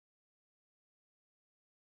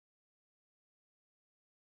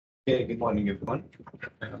Okay, good morning, everyone.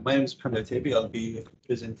 My name is Mohammed Alotaibi. I'll be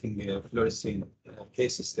presenting a fluorescein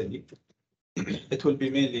case study. It will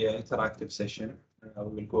be mainly an interactive session. We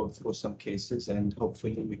will go through some cases and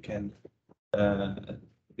hopefully we can uh,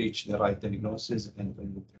 reach the right diagnosis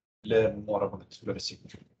and learn more about fluorescein.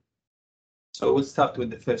 So we'll start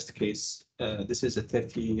with the first case. This is a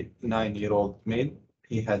 39-year-old male.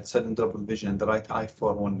 He had sudden double vision in the right eye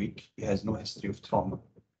for 1 week. He has no history of trauma.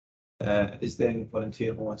 Is there any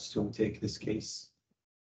volunteer who wants to take this case?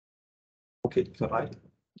 Okay, Dr. Wright, do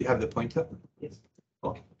you have the pointer? Yes.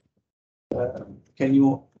 Okay. Can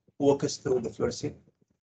you walk us through the fluorescein?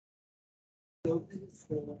 So this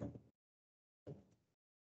is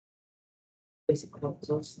basic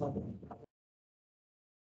results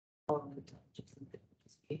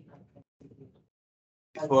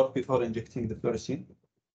Before injecting the fluorescein?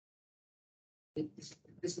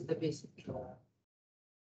 This is the basic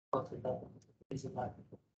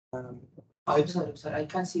sorry, I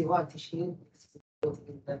can see what here in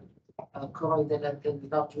the choroidal and the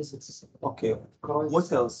large vessels. Okay.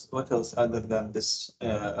 What else other than this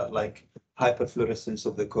like hyperfluorescence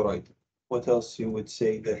of the choroid? What else you would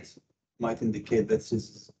say that might indicate that this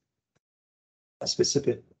is a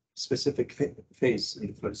specific phase in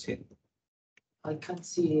the fluorescein? I can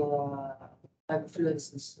see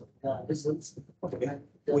hyperfluorescence of the vessels. Okay.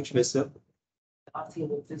 Which vessel?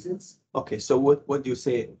 Arterial vessels. Okay, so what do you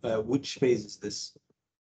say? Which phase is this?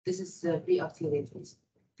 This is pre-arterial phase.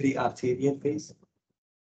 Pre-arterial phase?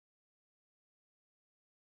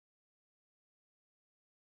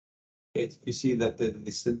 You see that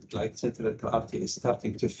the central artery is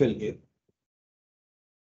starting to fill here.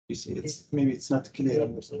 You see, maybe it's not clear,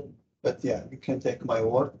 but yeah, you can take my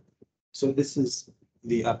word. So this is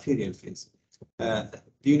the arterial phase. Do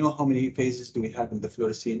you know how many phases do we have in the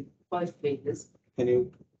fluorescein? 5 phases. Can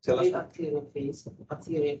you tell us? Pre-arterial phase,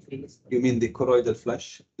 arterial phase. You mean the choroidal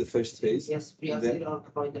flush, the first phase? Yes, pre-arterial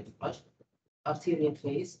choroidal flush, arterial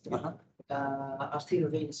phase, arterial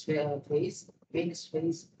venous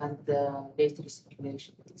phase, and later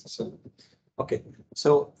circulation. So, okay,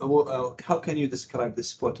 so how can you describe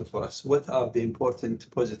this photo for us? What are the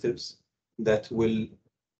important positives that will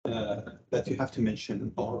that you have to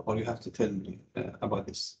mention or you have to tell me about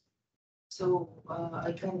this? So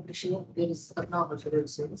I can appreciate there is abnormal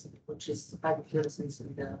fluorescence, which is hyperfluorescence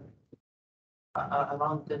in the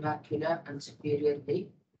around the macula and superior leg.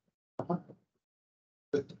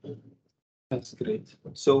 That's great.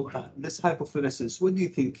 So this hypofluorescence, what do you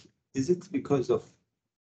think? Is it because of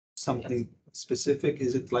something specific?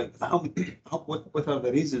 Is it like what are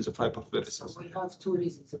the reasons of hypofluorescence? So we have 2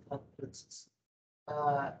 reasons of hyperfluorescence: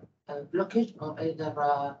 blockage or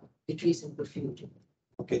either decrease in perfusion.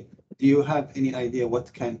 Okay. Do you have any idea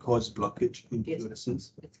what can cause blockage in Yes.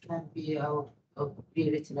 fluorescence? It can be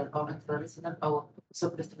pre-retinal or intraretinal or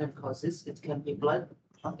subretinal causes. It can be blood.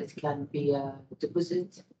 It can be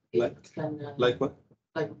deposit. Like, it can like what?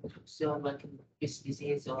 like like this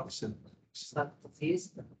disease or Excellent. stomach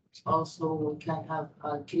disease. Also, we can have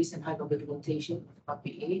increase in hyperpigmentation,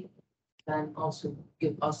 RPA, can also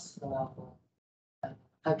give us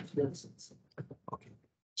hyperfluorescence. Okay.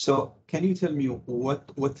 So can you tell me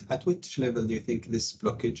at which level do you think this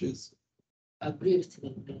blockage is?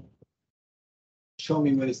 Pre-retinal. Show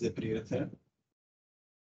me where is the pre-retinal.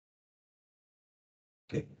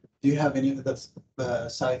 Okay. Do you have any other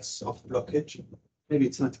sites of blockage? Maybe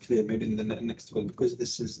it's not clear. Maybe in the next one, because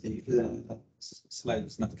this is the slide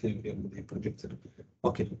is not clear here with the projector.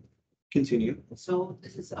 Okay. Continue. So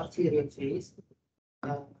this is arterial phase,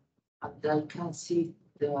 and I can see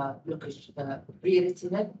the blockage,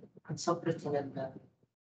 pre-retinal and subretinal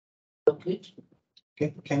blockage.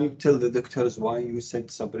 Okay. Can you tell the doctors why you said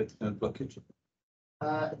subretinal blockage?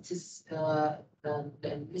 It is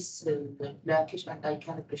this blockage, and I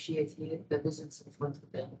can appreciate here the visits in front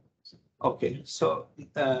of them. Okay, so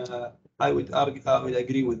I would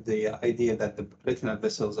agree with the idea that the retinal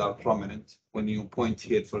vessels are prominent when you point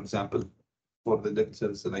here, for example, for the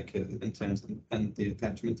doctors like interns and the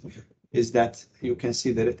attachment, is that you can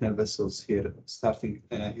see the retinal vessels here starting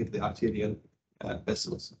here, the arterial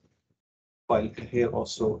vessels, while here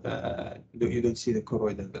also you don't see the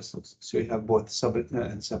choroidal vessels. So you have both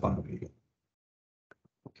subretinal and subarachnoid.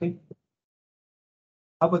 Okay.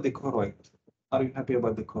 How about the choroid? Are you happy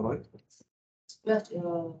about the choroid? But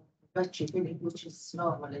which is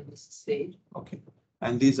normal in this stage. Okay.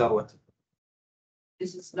 And these are what?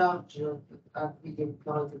 This is large medium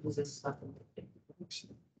choroidal vessels.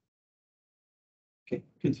 Okay,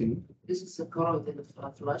 continue. This is a choroidal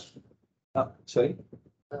flush. Sorry?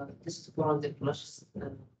 This is choroidal flush.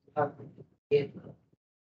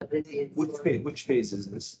 Which phase is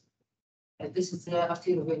this? This is the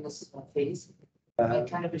arteriovenous phase. I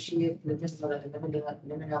can appreciate the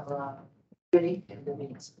laminar filling in the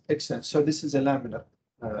veins. Excellent. So this is a laminar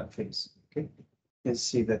phase. Okay. You can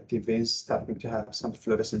see that the veins starting to have some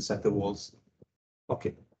fluorescence at the walls.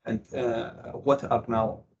 Okay. And what are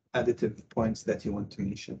now additive points that you want to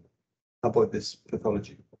mention about this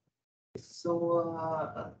pathology?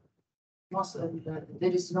 So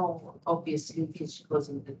there is no obvious leakage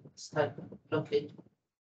causing this type of blockage.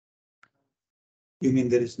 You mean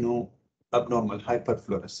there is no abnormal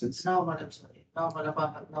hyperfluorescence? Normal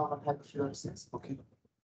hyperfluorescence. Okay.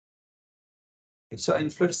 So in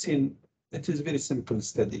fluorescein, it is a very simple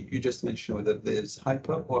study. You just mention whether there is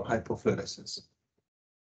hyper or hypofluorescence.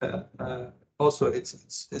 Also,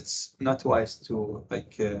 it's not wise to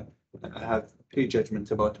have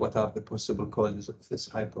prejudgment about what are the possible causes of this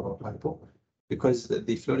hyper or hypo, because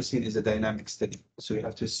the fluorescein is a dynamic study. So you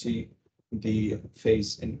have to see the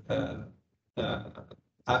phase in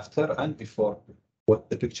after and before what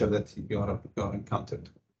the picture that you're encountered.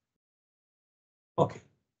 Okay.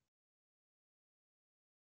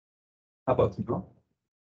 How about now?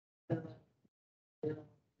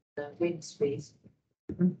 The vein space.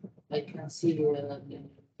 I can see the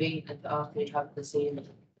vein and the artery have the same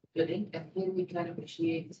filling, and here we can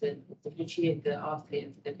differentiate the artery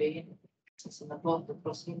and the vein. It's about the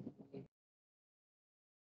crossing.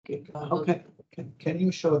 Okay. Can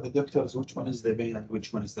you show the doctors which one is the vein and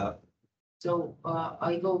which one is the artery? So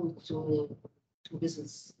I go to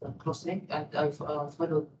business crossing and I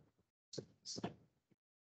follow.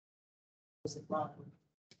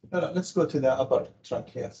 No, let's go to the upper trunk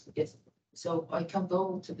here. Yes. So I can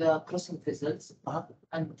go to the crossing vessels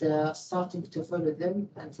and starting to follow them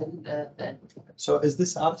until the end. So is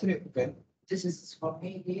this artery or vein? This is for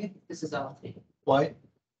me here. This is artery. Why?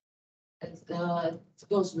 It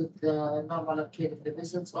goes with the normal arcade of the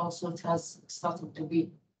vessels. Also, it has started to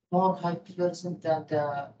be more hyperfluorescent than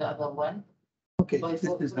the other one. Okay, this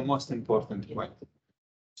is the most important point.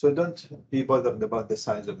 So don't be bothered about the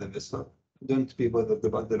size of the vessel. Don't be bothered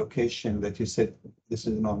about the location that you said this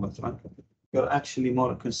is normal trunk. You're actually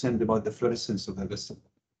more concerned about the fluorescence of the vessel.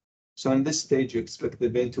 So in this stage, you expect the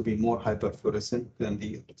vein to be more hyperfluorescent than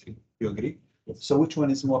the artery. You agree? Yes. So which one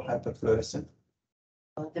is more hyperfluorescent?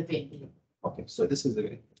 The vein. Okay, so this is a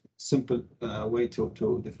very simple way to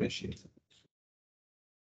differentiate.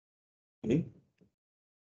 Okay.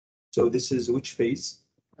 So this is which phase?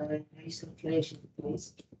 Recirculation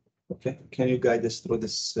phase. Okay, can you guide us through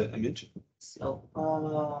this image? So,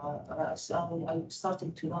 so I'm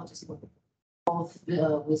starting to notice both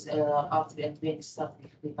with artery and vein starting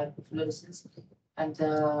to be hyperfluorescence, and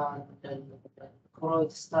the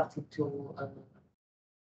choroid starting to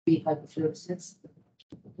be hyperfluorescence.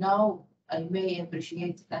 Now I may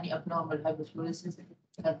appreciate any abnormal hyperfluorescence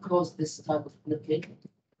that cause this type of blockage.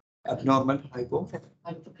 Abnormal hypo?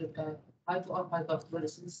 Hypo or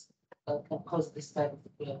hyperfluorescence can cause this type of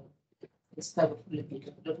blockage.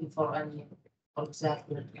 Looking for any, for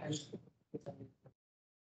example,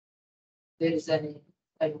 there is any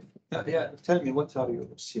type of. Yeah, tell me, what are you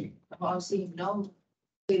seeing? I'm seeing now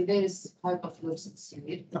there is hyperfluorescence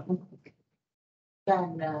here.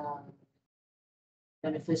 Can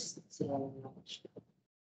manifest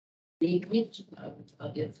leakage.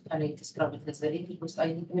 Can I describe it as a leakage? Because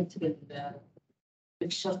I need multiple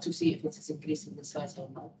picture to see if it is increasing the size or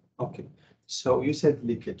not. Okay, so you said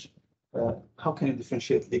leakage. How can you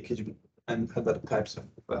differentiate leakage and other types of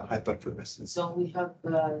hyperfluorescence? So we have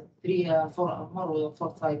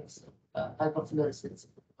four types of hyperfluorescence.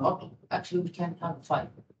 Or actually, we can have five.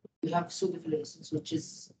 We have pseudofluorescence, which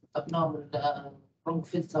is abnormal wrong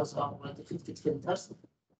filters or defective filters.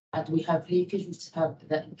 And we have leakage, which have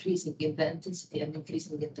the increasing in the intensity and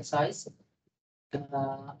increasing in the size,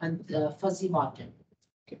 and fuzzy margin.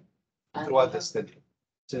 Okay. Throughout the study,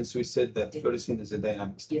 since we said that fluorescein is a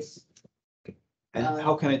dynamic study. Yes. Okay. And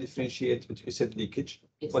how can I differentiate what you said leakage?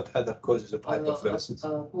 Yes. What other causes of hyperfluorescence?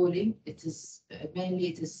 Pooling. It is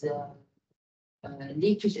mainly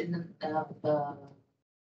leakage in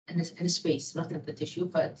a space, not in the tissue,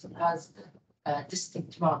 but it has a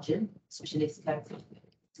distinct margin, especially if it's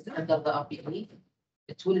under the RPE.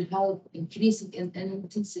 It will help increasing in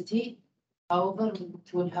intensity. However,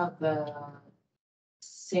 it will have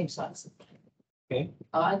same size. Okay.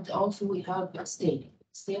 And also we have staining.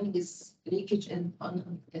 Staining is leakage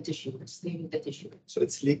on the tissue, staining the tissue. So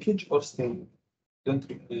it's leakage or staining? Don't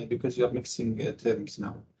because you're mixing terms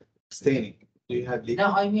now. Staining. Do you have leakage?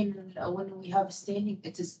 No, I mean when we have staining,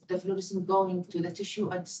 it is the fluorescent going to the tissue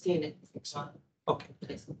and stain it. Okay.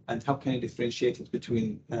 Yes. And how can you differentiate it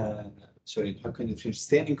between? How can you differentiate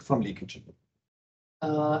staining from leakage?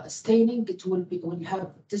 Staining, it will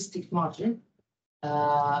have distinct margin.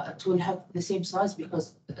 It will have the same size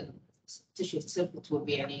because tissue itself, it will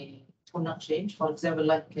be it will not change. For example,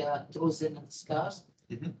 like drusen and scars,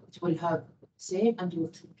 it will have same, and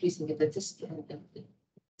you're increasing the distance and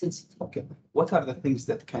intensity. Okay. What are the things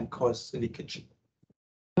that can cause leakage?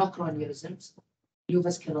 Macroaneurysms,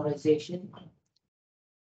 neovascularization,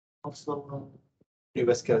 also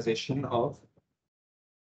Revascularization of.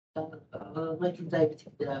 like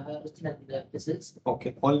diabetic retinal vessels.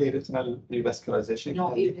 Okay. Only retinal revascularization.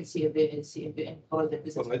 No, even CMV choroidal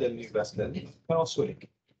vessels. Choroidal revascularization can also leak.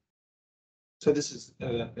 So this is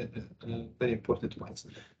very important point.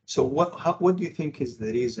 So what do you think is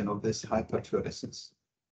the reason of this hyperfluorescence?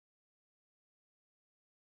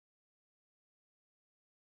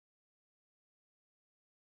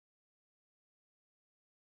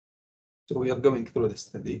 So we are going through the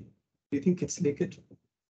study. Do you think it's leakage?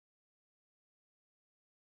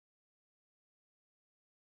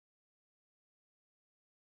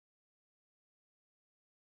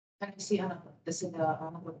 Can you see another? This is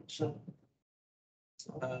another picture.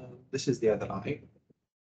 This is the other eye.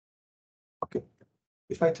 Okay.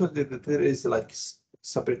 If I told you that there is like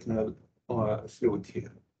subretinal fluid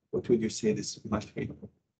here, what would you say this must be?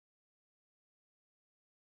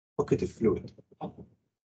 Pocket of fluid.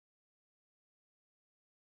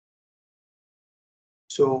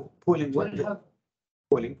 So pooling,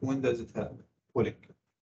 pooling, when does it have pooling?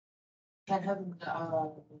 Can have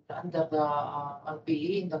under the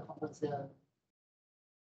RPE in the comfort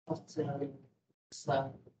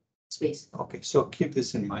space. Okay, so keep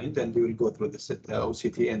this in mind and we will go through this at the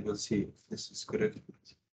OCT and we'll see if this is correct.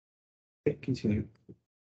 Okay, continue.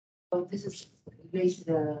 So this is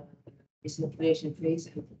circulation phase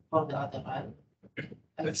for the other eye.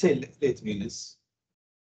 Let's say late Venus.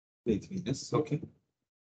 Late Venus, okay.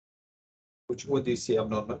 What do you see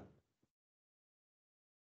abnormal?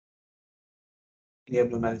 Any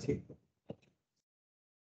abnormality?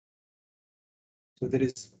 So there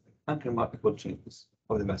is unremarkable changes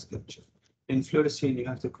of the vasculature. In fluorescein, you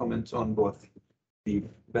have to comment on both the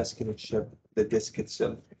vasculature, the disc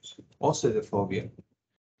itself, also the fovea.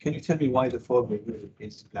 Can you tell me why the fovea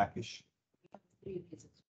is blackish?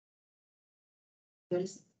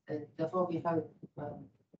 First, the fovea have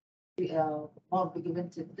more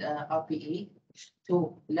pigmented RPE,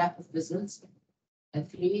 2, lack of vessels, and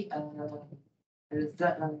 3,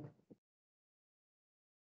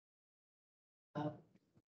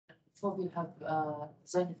 fovea have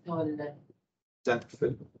xanthophyll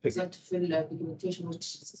pigmentation, which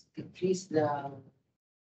increase the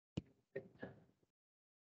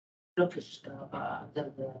blockage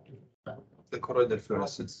under The choroidal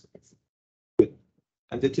fluorescence.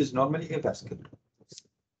 And it is normally avascular.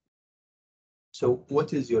 So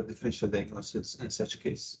what is your differential diagnosis in such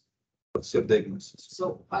case? What's your diagnosis?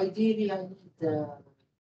 So ideally, I need to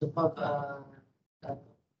have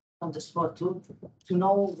on the spot to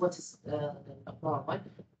know what is abnormal.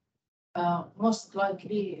 Most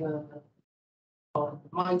likely, or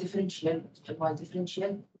my differential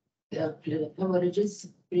hemorrhages,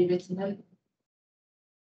 pre-retinal.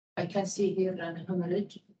 I can see here an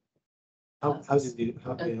hemorrhage. How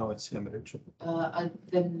do you know it's hemorrhage? And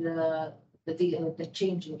then the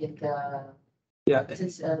changing in the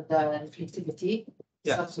reflectivity.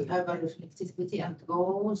 Yeah. So have a reflectivity and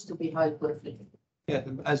goes to be hyperreflective. Yeah,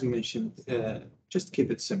 as we mentioned, just keep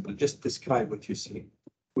it simple. Just describe what you see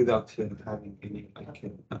without having any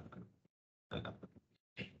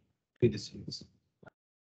predecessors.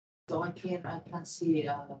 So I can see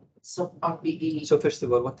sub RPE. So first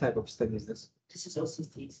of all, what type of study is this? This is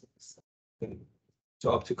OCT. Okay.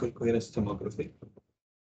 So optical coherence tomography.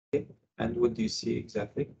 Okay. And what do you see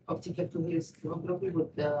exactly? Optical coherence tomography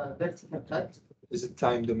with the vertical cut. Is it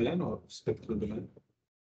time domain or spectral domain?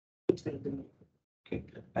 Spectral domain. Okay.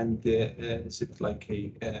 And is it like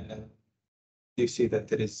do you see that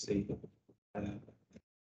there is a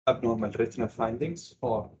abnormal retinal findings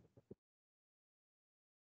or?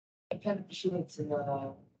 I can appreciate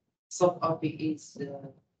sub RPE's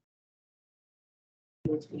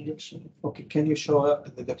fluid. Okay, can you show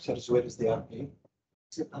the doctors where is the RPE?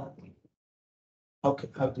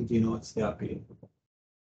 How did you know it's the RPE?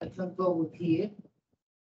 I can go with here.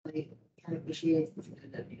 I can appreciate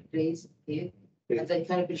the rays here. And I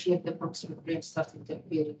can appreciate the proximal brain starting to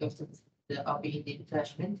appear after the RPE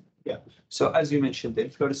detachment. Yeah. So as you mentioned, in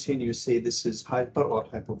fluorescein, you say this is hyper or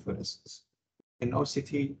hypofluorescence. In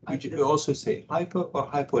OCT, you also say hyper or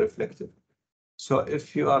hyporeflective. So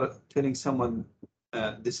if you are telling someone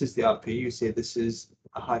this is the RPE, you say this is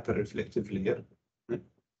a hyperreflective layer.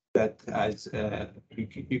 The that as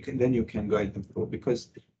you can then you can guide them through, because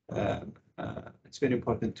it's very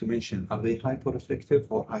important to mention, are they hyporeflective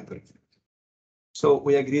or hyperreflective? So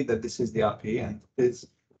we agreed that this is the RP and is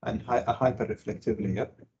a hyperreflective layer.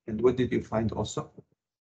 And what did you find also?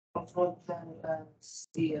 From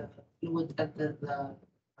the fluid under the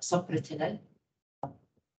subretinal.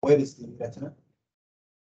 Where is the retina?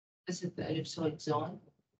 This is the ellipsoid zone.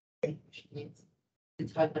 Which means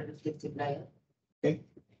it's hyperreflective layer. Okay.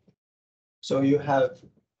 So you have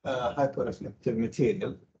hyperreflective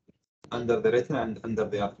material under the retina and under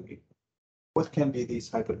the RP. What can be these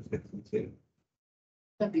hyperreflective material?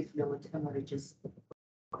 Can be fluid hemorrhages.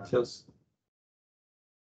 Cells.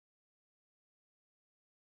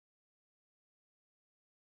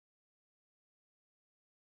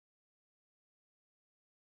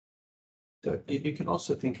 So you can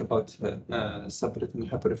also think about subretinal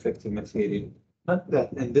hyperreflective material, not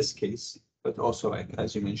that in this case, but also like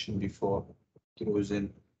as you mentioned before, fluorescein,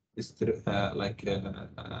 like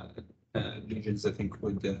lesions that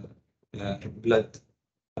include blood.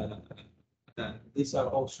 These are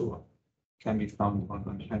also can be found on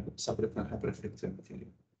subretinal hyperreflective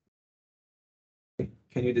material.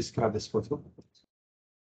 Can you describe this photo?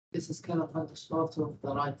 This is kind of on the photo of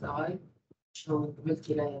the right eye, showing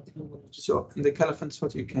multi-layered hemorrhages. So in the Caliphant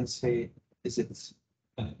photo, you can say, is it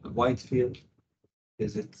a white field?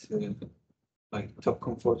 Is it like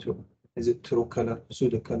Topcon photo? Is it true color,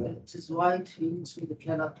 pseudo color? It is white field, pseudo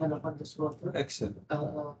color, kind of on this photo. Excellent.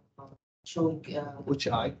 Showing Which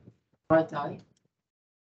eye? right eye.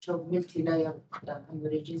 Showing multi-layered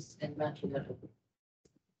hemorrhages and macular.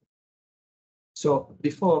 So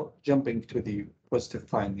before jumping to the positive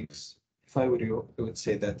findings, if I were you, I would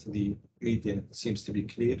say that the median seems to be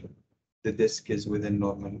clear. The disc is within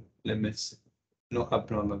normal limits, no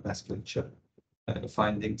abnormal vasculature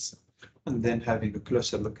findings, and then having a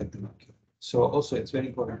closer look at the macula. So also it's very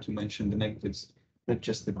important to mention the negatives, not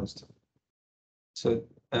just the positive. So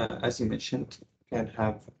as you mentioned, can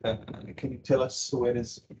you tell us where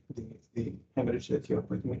is the hemorrhage that you're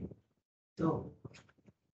pointing at? So,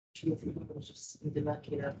 hemorrhages in the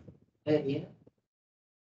macular area.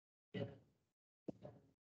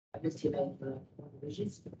 Multi-layered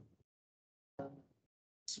hemorrhages.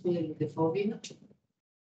 Sparing the fovea.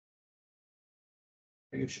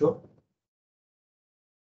 Are you sure?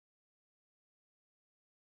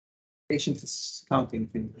 Patient is counting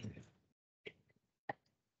fingers.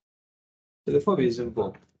 So the fovea is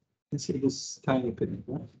involved. You can see this tiny pigment.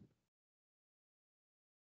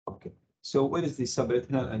 Okay. So where is the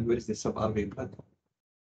subretinal and where is the sub-RV blood?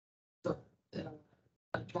 So,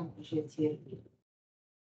 I can project here.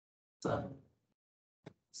 Subretinal.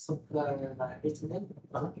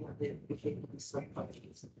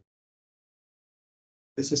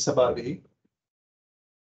 This is sub-RV.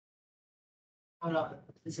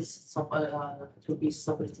 This is to be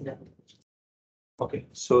subretinal. Okay.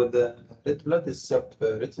 So the red blood is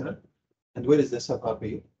subretinal. And where is the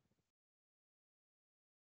sub-RV?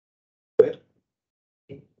 Where?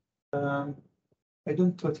 I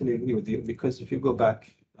don't totally agree with you, because if you go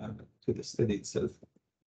back to the study itself,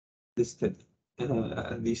 this study,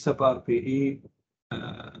 the sub-RPE,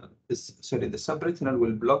 the subretinal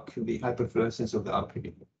will block the hyperfluorescence of the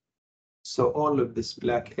RPE. So all of this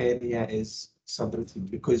black area is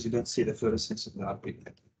subretinal because you don't see the fluorescence of the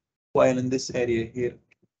RPE. While in this area here,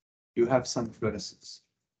 you have some fluorescence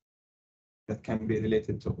that can be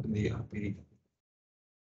related to the RPE.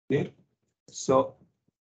 Clear? So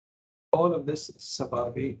all of this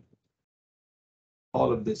sub-RPE,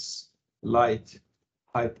 all of this light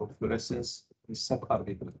hypofluorescence is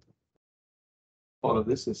sub-RPE blood. All of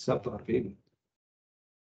this is sub-RPE blood.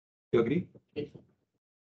 You agree? Yes.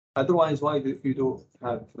 Otherwise, why do you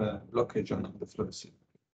have blockage on the fluorescence?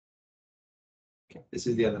 Okay, this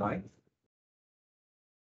is the other eye.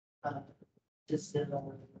 Just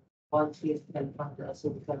one field can find the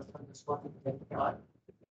spot in the eye.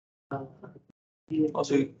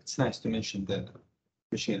 Also, it's nice to mention the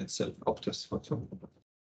machine itself, Optus photo.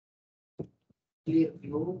 Clear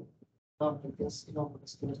view, normal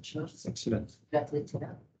structures, Excellent. flat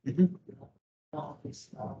retina.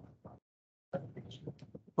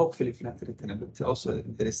 Hopefully flat retina, but also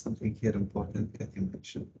there is something here important that you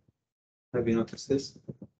mentioned. Have you noticed this?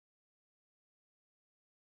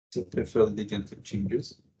 It's peripheral degenerative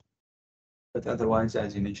changes, but otherwise,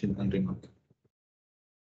 as you mentioned, unremarkable.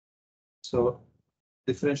 So,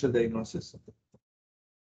 differential diagnosis,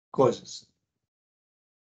 causes.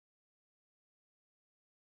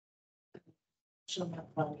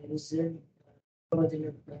 Vascularization.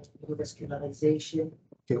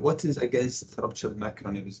 Okay, what is against ruptured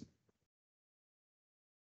macroaneurysm?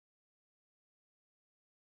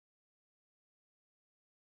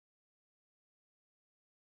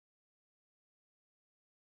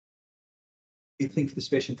 You think this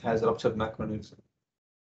patient has ruptured macronephron?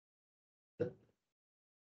 I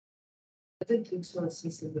don't think so,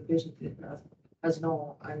 since the patient has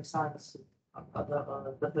no any signs of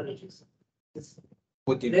other pathologies. It's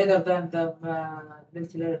What do you mean? rather than the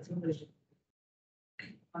ventilator hemorrhage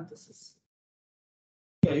fantasy.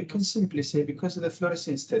 Yeah, you can simply say because of the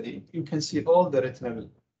fluorescein study, you can see all the retinal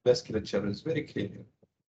vasculature is very clear.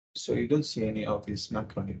 So you don't see any obvious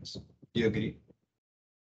macronephs. Do you agree?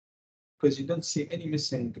 Because you don't see any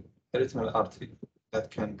missing retinal artery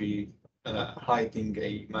that can be hiding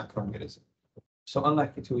a macroaneurysm. So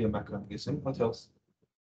unlikely to be a macroaneurysm. What else?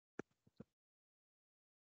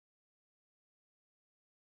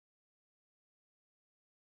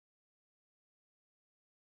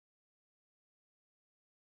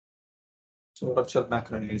 So ruptured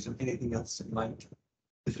macroaneurysm. Anything else in mind?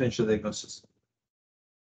 Differential diagnosis.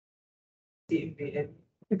 CMVM.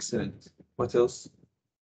 Excellent. What else?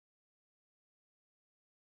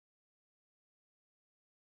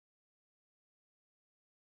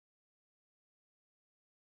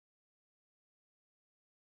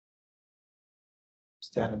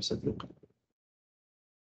 استعلم صديق.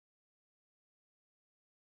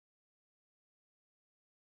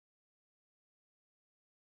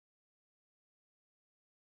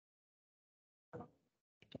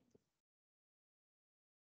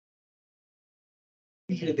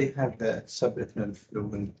 Usually they have the subretinal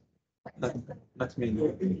fluid, not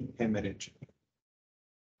mainly hemorrhage.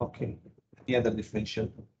 Okay. Any other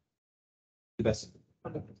differential? The best.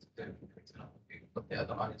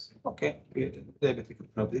 Okay. Diabetic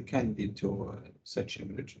retinopathy can lead to such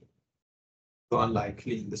hemorrhage. So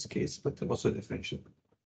unlikely in this case, but also differential.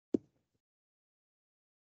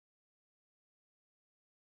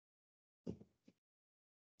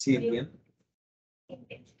 CNVM.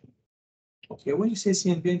 Okay, when you say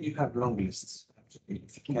CNVM, you have long lists.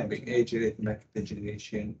 It can be age-related macular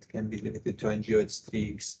degeneration. It can be related to angioid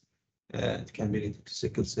streaks. It can be related to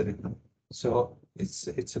sickle cell. So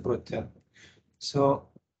it's a broad term. So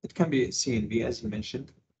it can be CNV, as you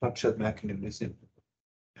mentioned, ruptured macroaneurysm.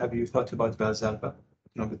 Have you thought about Valsalva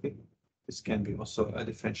retinopathy? This can be also a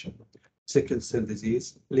differential. Sickle cell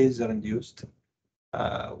disease, laser-induced.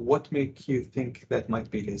 What make you think that might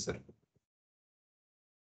be laser?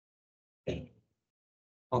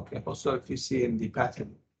 Okay, also if you see in the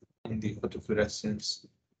pattern in the photofluorescence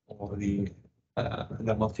or the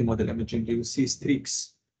multimodal imaging, you will see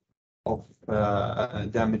streaks of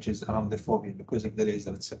damages around the fovea because of the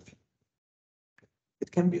laser itself. It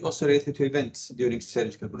can be also related to events during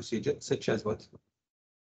surgical procedure, such as what?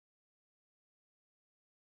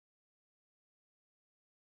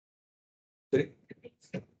 Sorry?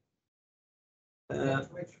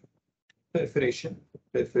 Perforation.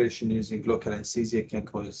 Perforation using local anesthesia can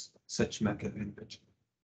cause such macular hemorrhage.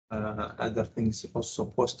 Other things also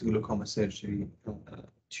post-glaucoma surgery,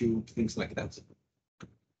 tube, things like that.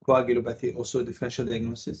 Coagulopathy, also differential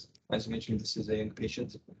diagnosis. As mentioned, this is a young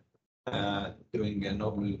patient doing a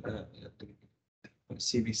normal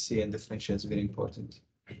CBC, and differential is very important.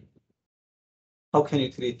 How can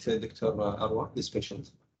you treat Dr. Arwa, this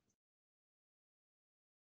patient?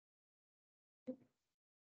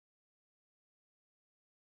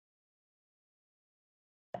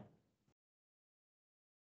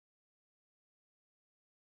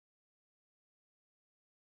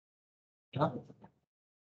 Huh?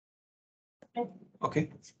 Okay.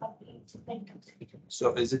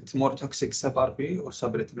 So is it more toxic sub-RP or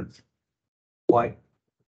subretinal? Why?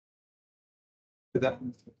 To the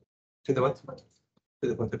what? To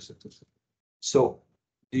the photoreceptors. So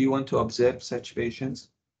do you want to observe such patients?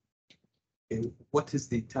 What is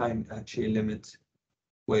the time actually limit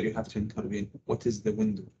where you have to intervene? What is the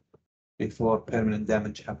window before permanent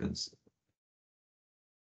damage happens?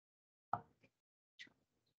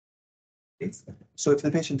 So if the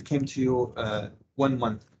patient came to you 1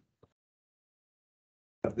 month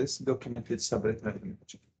of this documented subretinal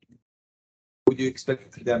hemorrhage, would you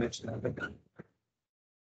expect the damage to happen?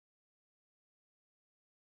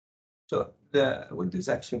 So the window is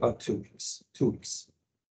actually about 2 weeks. 2 weeks.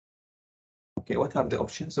 Okay, what are the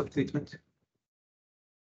options of treatment?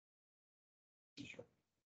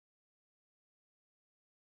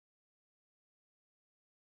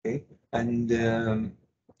 Okay, and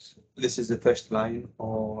this is the first line,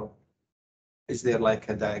 or is there like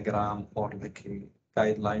a diagram or like a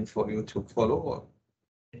guideline for you to follow? Or?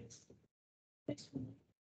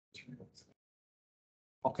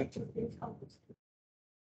 Okay.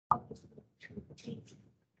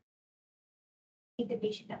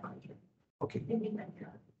 Okay.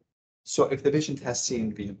 So if the patient has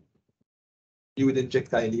CNV, you would inject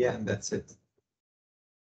Eylea and that's it.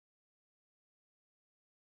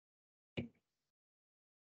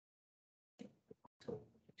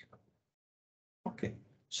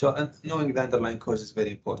 So knowing the underlying cause is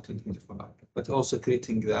very important in the follow-up, but also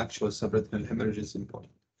treating the actual subretinal hemorrhage is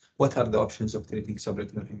important. What are the options of treating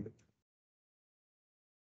subretinal hemorrhage?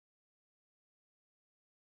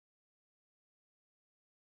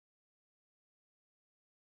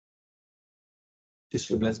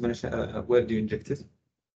 Tissue plasma, where do you inject it?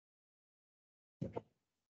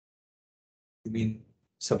 You mean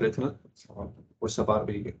subretinal or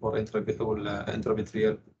subarachnoid or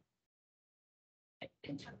intravitreal?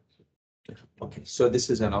 Okay, so this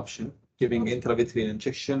is an option, giving intravitreal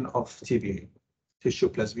injection of TPA, tissue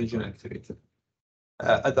plasminogen activated.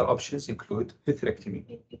 Other options include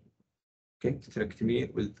hysterectomy. Okay,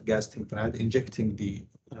 hysterectomy with gas temporad, injecting the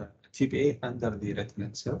TPA under the retina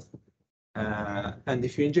itself. And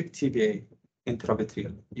if you inject TPA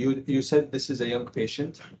intravitreal, you said this is a young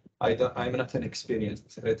patient. I'm not an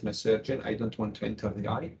experienced retina surgeon. I don't want to enter the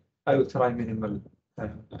eye. I will try minimal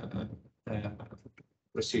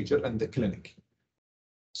procedure in the clinic.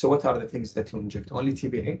 So what are the things that you inject? Only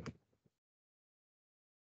TPA?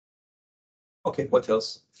 Okay, what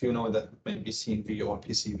else? If you know that maybe CNV or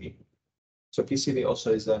PCV. So PCV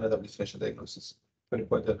also is another differential diagnosis.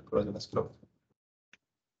 Peripoidal choroidal vascular.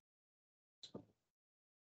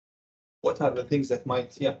 What are the things that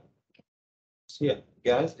might,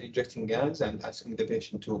 gas, injecting gas and asking the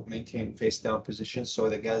patient to maintain face down position so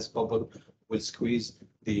the gas bubble will squeeze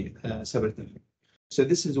the subretinal. So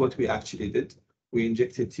this is what we actually did. We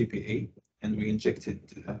injected TPA and we injected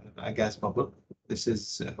a gas bubble. This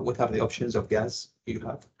is what are the options of gas you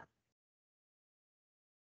have?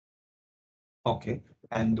 Okay,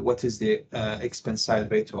 and what is the expansile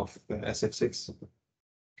rate of SF6?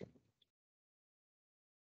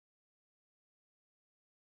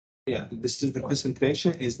 Yeah, this is the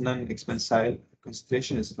concentration is non-expansile.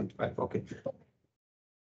 Concentration is 25. Okay,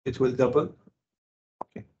 it will double.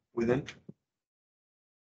 Okay, within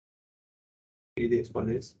 3 days, 4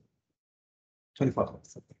 days, 24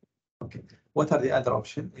 hours. Okay, what are the other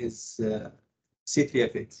option? Is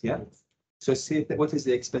C3F8? Yeah. So what is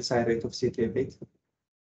the expansile rate of C3F8?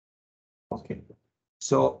 Okay.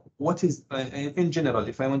 So what is in general,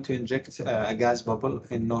 if I want to inject a gas bubble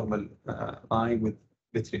in normal eye with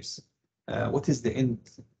vitreous, what is the end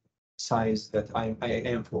size that I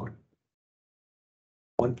aim for?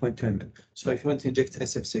 1.2 ml. So if you want to inject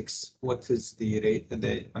SF6, what is the rate,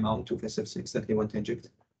 the amount of SF6 that you want to inject?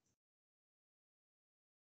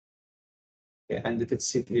 Okay, and if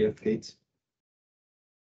it's C3F8,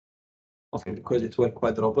 okay, because it will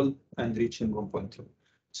quadruple and reach in 1.2.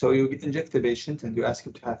 So you inject the patient and you ask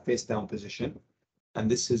him to have face down position.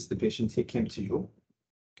 And this is the patient, he came to you.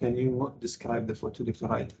 Can you describe the photo, Dr.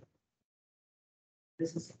 Hyde?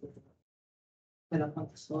 This is the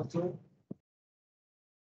photo.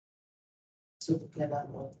 So the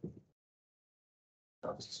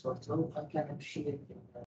photo, I can share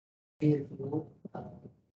view.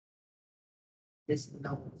 This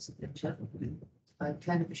now is a picture. I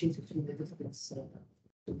can appreciate the difference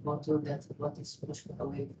to photo that what is pushed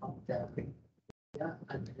away from the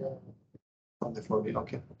and From the phobia,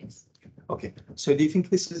 okay. yes. Okay, so do you think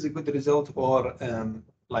this is a good result or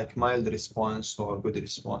like mild response or good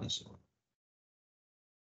response?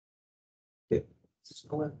 Okay.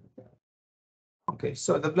 So, Okay,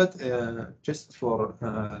 so the blood, just for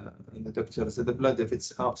the doctors, the blood, if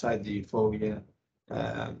it's outside the fovea,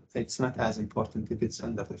 it's not as important if it's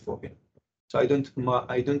under the fovea. So I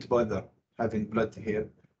don't bother having blood here,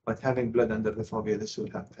 but having blood under the fovea, this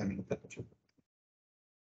will have timing temperature.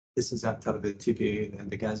 This is after the TPA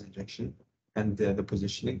and the gas injection and the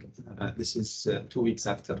positioning. This is 2 weeks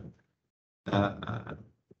after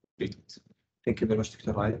treatment. Thank you very much,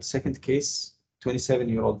 Dr. Wright. Second case,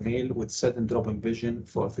 27-year-old male with sudden drop in vision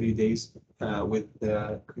for 3 days with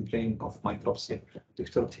complaining of micropsia.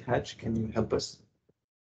 Dr. Tihaj, can you help us?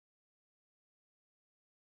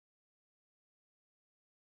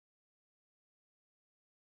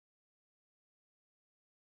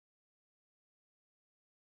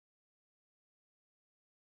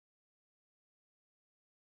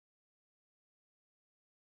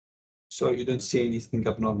 So you don't see anything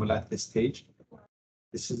abnormal at this stage.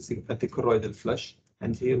 This is at the choroidal flush.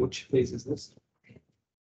 And here, which phase is this?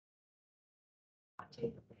 I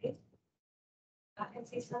can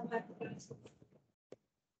see some hypertension.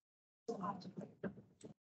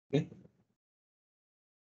 Okay.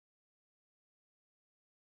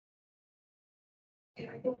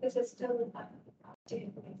 I think this is still Are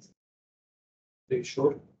you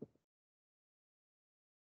sure?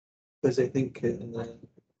 Because I think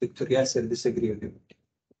Dr. Yasser disagree with you.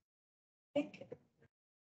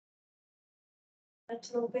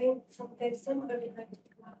 until May from December.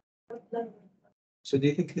 So do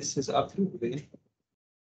you think this is artery or vein?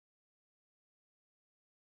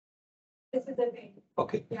 This is a vein.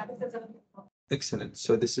 Okay, Yeah, this is a. excellent.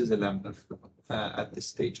 So this is a laminar flow at this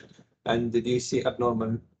stage. And did you see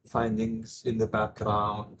abnormal findings in the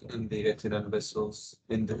background, in the retinal vessels,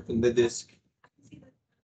 in the disc? See the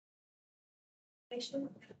patient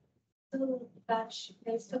still batch,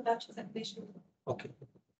 there's still batches of patient. Okay.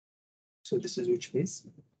 So this is which phase?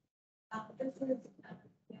 This is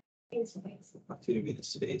in space.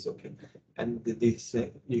 Arteriovenous phase, okay. And did they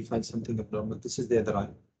say you find something abnormal? This is the other eye.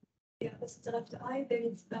 Yeah, this is the left eye. There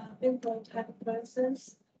is pinpoint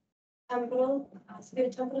hyperfluorescence, temporal,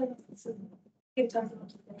 spinotemporal,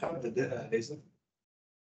 spinotemporal. How did the laser?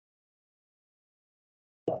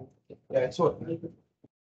 Yeah, it's working.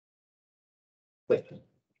 Wait.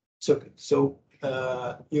 So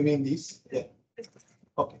you mean these? Yeah.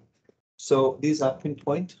 Okay. So these are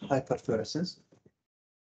pinpoint hyperfluorescence.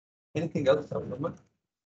 Anything else abnormal?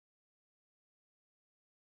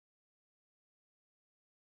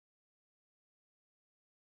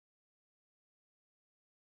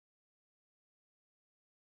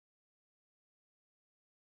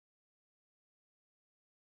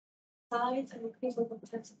 Size and increasing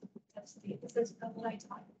intensity. This is the right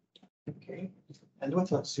eye. Okay. And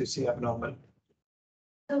what else you see abnormal?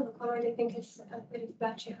 So the choroid, I think, is very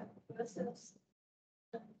patchy hyperfluorescence.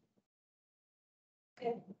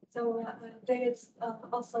 Okay, so there is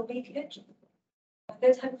also leakage.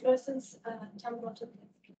 There's hyperfluorescence, temporal to the.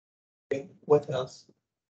 Okay. What else?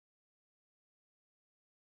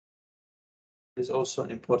 Is also an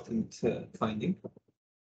important finding.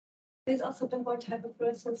 There's also pinpoint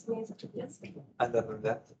hyperfluorescence nasal to disc. Other than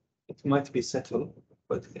that, it might be subtle,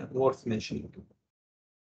 but worth mentioning.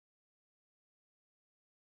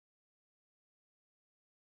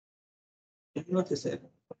 You notice it.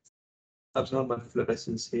 Abnormal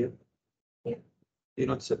fluorescence here. Yeah. You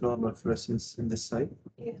notice abnormal fluorescence in this side.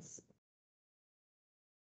 Yes.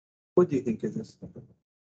 What do you think it is?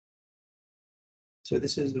 So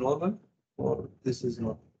this is normal or this is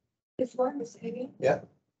not? This one, this area. Yeah.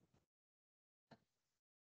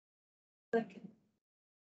 Like,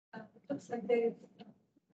 it looks like there's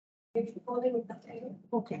maybe falling in that area.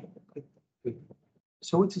 Okay. Good.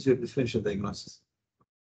 So what is your differential diagnosis?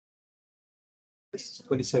 This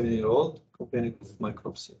 27-year-old complaining of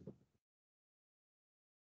micropsia.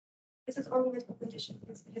 This is only medical condition.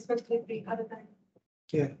 It's medically free other than.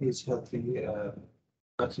 Yeah, he's healthy,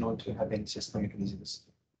 not known to have any systemic disease.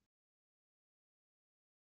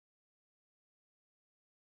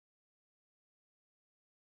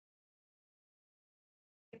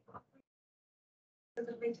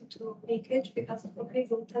 Related to leakage because of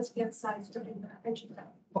increasing intensity and size during the angiogram.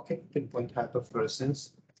 Okay, pinpoint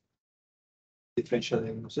hyperfluorescence. Differential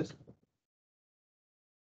diagnosis.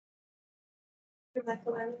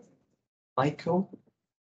 Michael,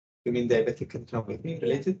 you mean diabetic retinopathy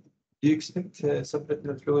related? Do you expect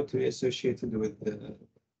subretinal fluid to be associated with the?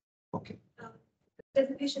 Okay. Does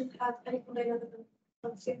the patient have any complaint other than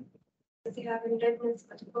calcium? Does he have any redness,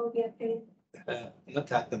 photophobia, pain?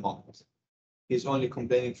 Not at the moment. He's only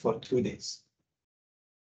complaining for 2 days.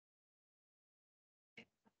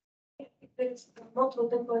 If there's multiple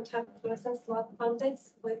pinpoint hyperfluorescence throughout the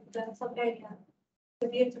context with some area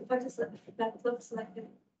severe dermatitis that looks like an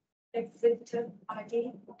exhibitive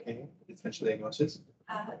ID. Okay, differential diagnosis.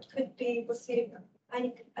 It could be posterior,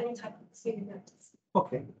 any type of posterior dermatitis.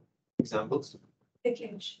 Okay. Examples.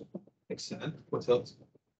 Leakage. Excellent. What else?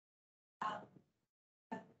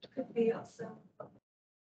 It could be also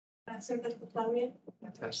cervical malaria,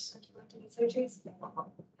 Yes. surgeries,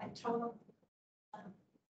 and trauma.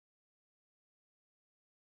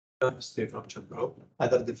 History from Chapro.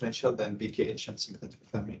 Other differential than BKH and sympathetic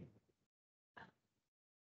family.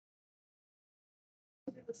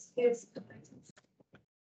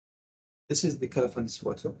 This is the California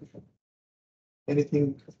photo.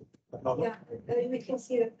 Anything? Yeah, we can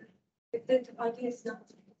see that if the ID is not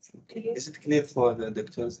clear. Is it clear for the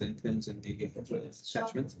doctors, the interns, and the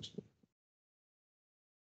attachment?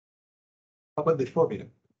 How about the phobia?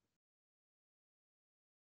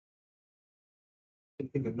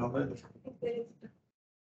 Anything abnormal? I think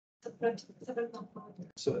there is separate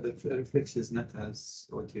components. So the reflex is not as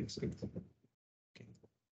what you expect. Okay.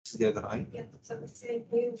 This is the other eye. Yeah, so the same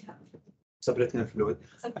we have. Subretinal fluid.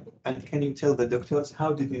 Separate. And can you tell the doctors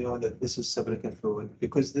how did you know that this is subretinal fluid?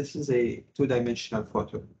 Because this is a two-dimensional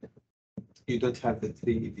photo. You don't have the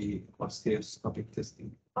 3D or stereoscopic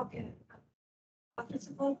testing. Okay. First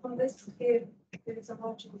of all, from this here, there is a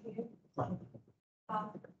margin here.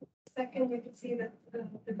 Second, you can see that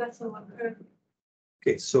the vessel occurred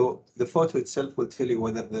Okay, so the photo itself will tell you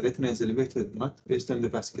whether the retina is elevated or not based on the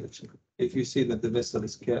vasculature. If you see that the vessel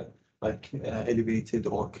is curved, like elevated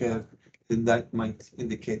or curved, then that might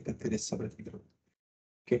indicate that there is separating fluid.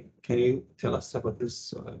 Okay, can you tell us about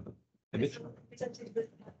this image? Presented with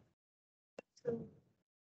the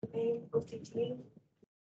main OCT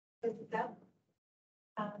with that.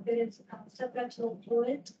 There is subretinal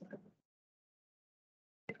fluid.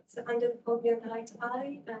 It's under the fovea of the right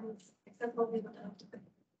eye and except for the left eye.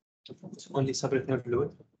 It's only subretinal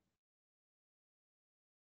fluid.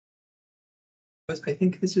 But I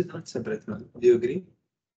think this is not subretinal. Do you agree?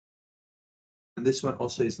 And this one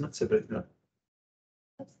also is not subretinal.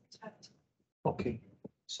 That's correct. Okay.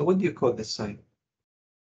 So what do you call this sign?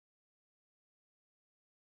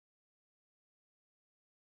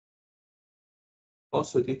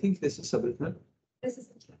 Also, do you think this is subretinal? This is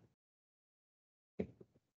it.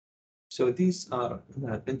 So these are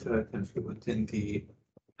intraretinal fluid in the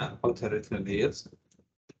outer retinal layers,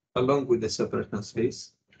 along with the subretinal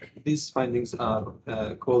space. These findings are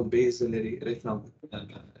called basilar retinal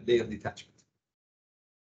layer detachment.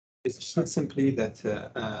 It's not simply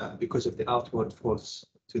that because of the outward force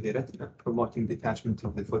to the retina, promoting detachment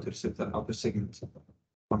of the photoreceptor outer segment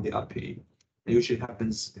from the RPE. It usually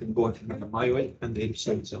happens in both the myoid and the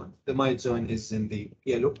ellipsoid zone. The myoid zone is in the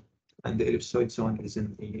yellow, and the ellipsoid zone is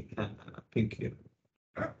in the pink here.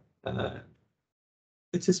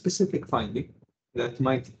 It's a specific finding that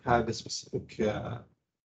might have a specific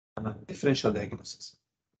differential diagnosis.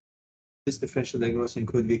 This differential diagnosis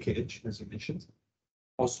includes VKH, as you mentioned.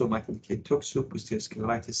 Also might indicate toxo, posterior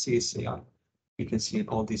scleritis, CSAR. You can see in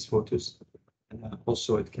all these photos.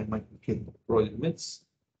 Also, it might indicate choroidal mets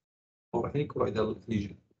or any choroidal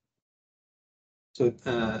lesion. So,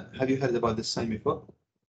 have you heard about this sign before?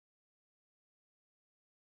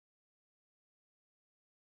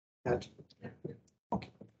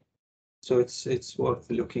 Okay. So it's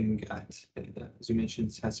worth looking at. As you mentioned,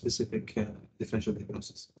 it has specific differential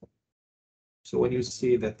diagnosis. So when you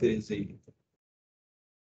see that there is a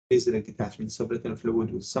basilar detachment, subretinal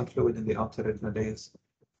fluid with some fluid in the outer retinal layers,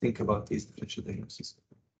 think about these differential diagnoses.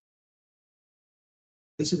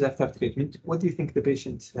 This is after treatment. What do you think the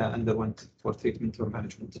patient underwent for treatment or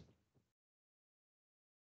management?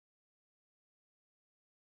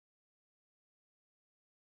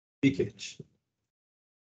 BKH.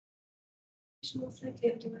 Most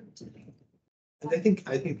likely underwent. And I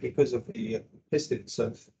think because of the history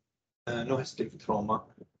itself, no history of trauma,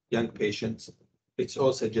 young patients, it's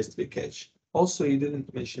all suggests BKH. Also, you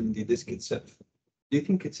didn't mention the disc itself. Do you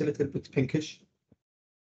think it's a little bit pinkish?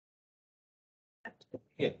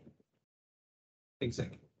 Yeah,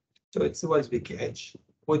 exactly. So it's always BKH.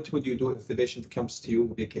 What would you do if the patient comes to you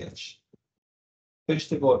with BKH?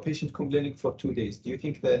 First of all, patient complaining for 2 days. Do you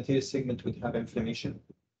think the anterior segment would have inflammation?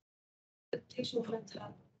 The patient might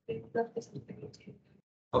have been not present.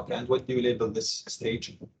 Okay, and what do you label this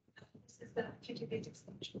stage? This is the acute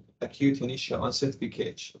stage. Acute initial onset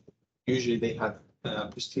BKH. Usually they have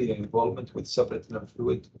posterior involvement with subretinal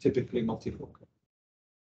fluid, typically multifocal.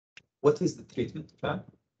 What is the treatment plan?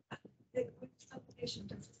 With some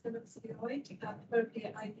patient and systemic steroid, preferably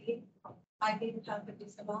IV. IV have the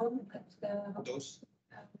disabled at Dose?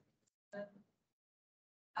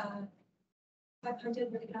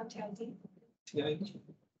 500 milligram TID. TID?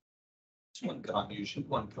 It's 1 gram usually,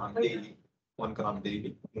 1 gram daily, 1 gram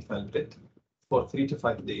daily, methylbrate, for 3 to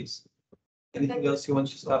 5 days. Anything else you want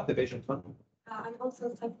to start the patient on? And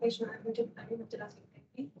also some patient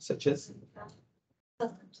therapy. Such as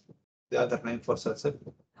Substance. the other name for SATSEP?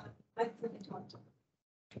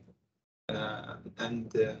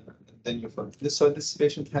 And then you follow this. So this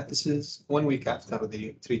patient had, this is 1 week after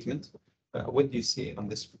the treatment. What do you see on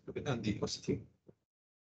this, on the OCT?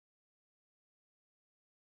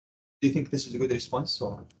 Do you think this is a good response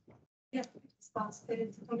or? Yeah, response. There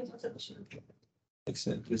is complete observation.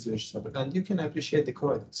 Excellent resolution. And you can appreciate the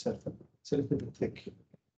choroid itself. It's a little bit thick.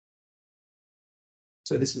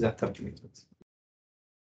 So this is after treatment.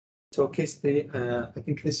 So case 3, I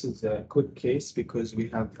think this is a good case because we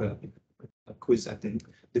have a quiz at the end.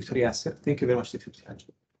 Dr. Yasser, thank you very much, Dr. Haj.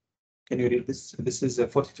 Can you read this? This is a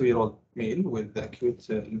 42-year-old male with acute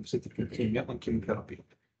lymphocytic leukemia on chemotherapy.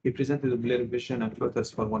 He presented with blurred vision and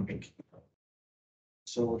floaters for 1 week.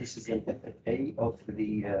 So this is an FFA of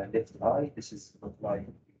the left eye. This is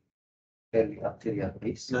applying early arterial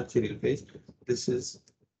base. Arterial phase. This is,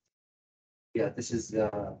 Yeah, this is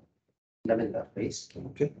lamellar base.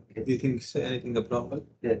 okay. Do you think anything abnormal?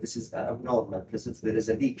 Yeah, this is abnormal because there is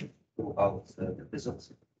a leak throughout the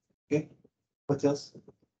results. Okay. What else?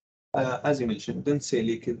 As you mentioned, don't say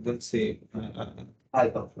leak, don't say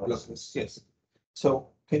Hyperfluorescence. blockers. Yes. So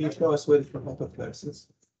can you show us where the hyperfluorescence?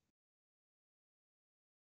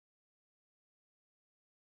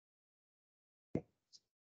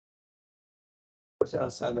 What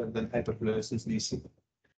else other than hyperfluorescence do you see?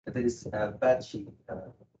 There is patchy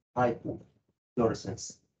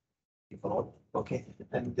hypofluorescence. Okay,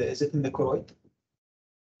 and is it in the choroid?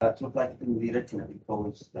 It looks like in the retina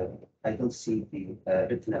because I don't see the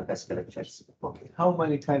retinal vasculatures. Okay, how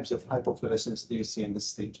many types of hypofluorescence do you see in this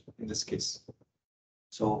stage, in this case?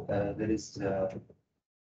 So there is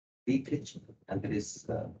leakage and there is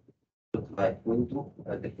look like window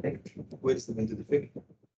defect. Where is the window defect?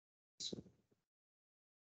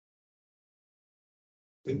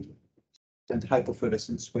 And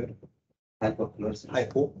hypofluorescence where? Hypofluorescence.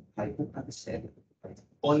 Hypo and cell.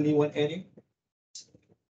 Only one area?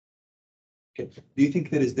 Okay. Do you think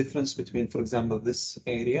there is difference between, for example, this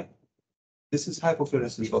area? This is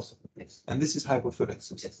hypofluorescence also, Yes. and this is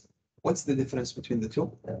hypofluorescence. Yes. What's the difference between the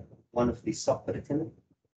two? One of the subretinal.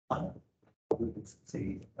 I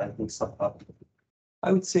think subretinal.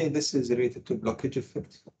 I would say this is related to blockage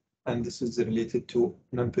effect, and this is related to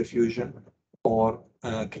non-perfusion or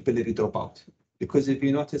capillary dropout. Because if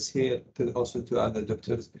you notice here, also to other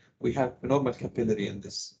doctors, we have normal capillary in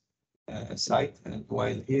this site, and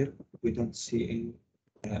while here we don't see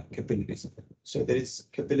any capillaries. So there is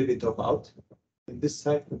capillary dropout in this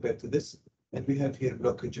side compared to this, and we have here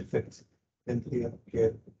blockage effect, and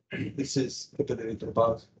here this is capillary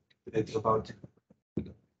dropout, capillary dropout.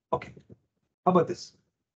 Okay, how about this?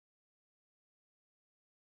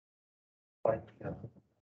 Like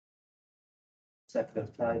secular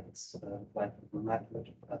types, like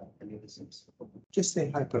macular aneurysms. Just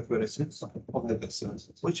say hyperfluorescence of the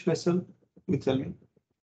vessels. Which vessel? You tell me.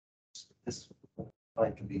 This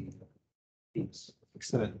like the beams.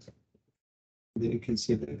 Excellent. Then you can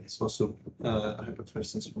see that it's also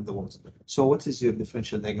hyperfluorescence from the walls. So what is your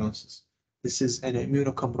differential diagnosis? This is an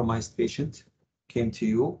immunocompromised patient, came to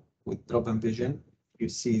you with drop in vision. You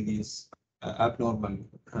see these abnormal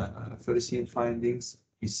fluorescein findings.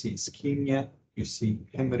 You see ischemia. You see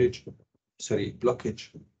hemorrhage,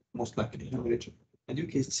 blockage, most likely hemorrhage, and you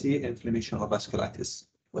can see inflammation or vasculitis.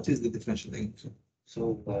 What is the differential diagnosis?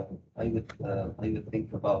 So I would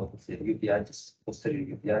think about uveitis,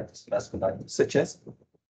 posterior uveitis, vasculitis. Such as?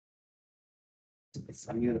 It's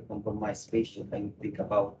immunocompromised patient. I would think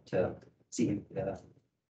about CMV.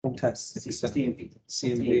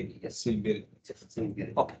 CMV. Yes. CMV.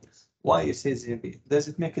 CMV. Okay. Why you say CMV? Does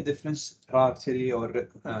it make a difference? Artery or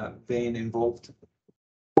vein involved?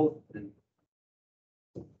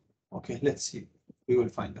 Okay, let's see. We will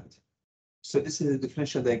find out. So this is a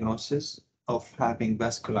differential diagnosis of having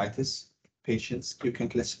vasculitis patients. You can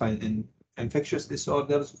classify in infectious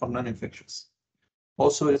disorders or non-infectious.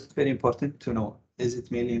 Also, it's very important to know, is it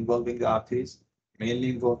mainly involving the arteries, mainly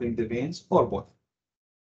involving the veins, or both?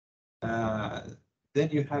 Then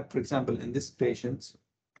you have, for example, in this patient,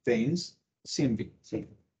 veins, CMV.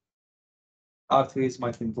 Arteries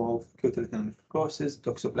might involve cutaneous necrosis,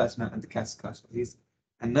 toxoplasma, and calcification.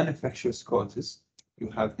 And non-infectious causes, you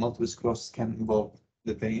have multiple sclerosis can involve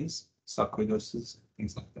the veins, sarcoidosis,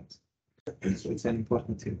 things like that. So it's an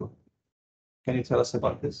important table. Can you tell us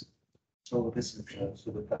about this? So this is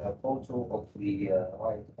so the photo of the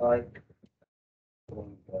right eye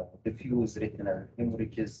showing diffuse retinal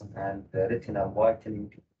hemorrhages and retinal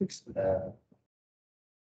whitening.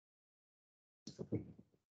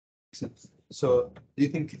 So do you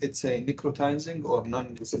think it's a necrotizing or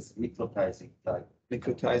non? This is necrotizing type.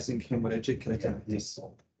 Necrotizing hemorrhagic retinitis.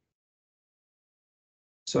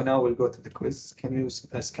 So now we'll go to the quiz. Can you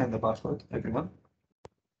scan the barcode, everyone?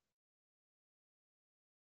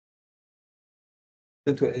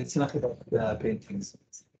 It's not about paintings.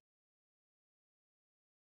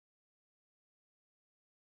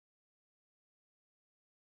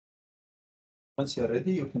 Once you're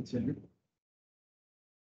ready, you continue.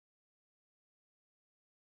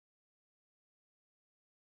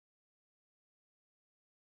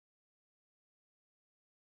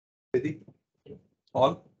 Ready?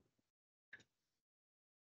 All?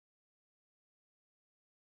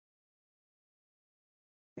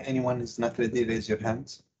 Anyone is not ready, raise your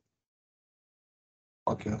hands.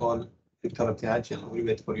 Okay, all. Dr. Abdiaj, we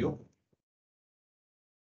wait for you.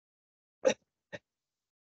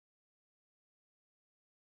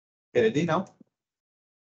 Ready now?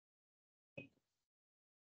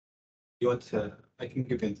 You want, I can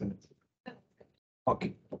give you internet.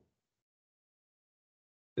 Okay.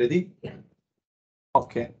 Ready? Yeah.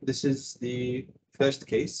 Okay, this is the first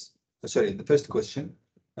case. Sorry, the first question.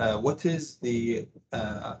 What is the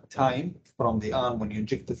time from the arm when you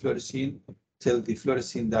inject the fluorescein till the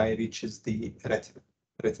fluorescein dye reaches the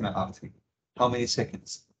retinal artery? How many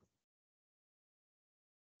seconds?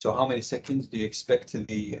 So how many seconds do you expect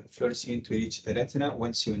the fluorescein to reach the retina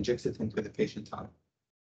once you inject it into the patient eye?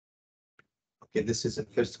 Okay, this is the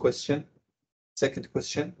first question. Second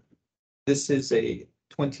question, this is a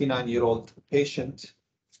 29-year-old patient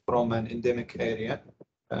from an endemic area,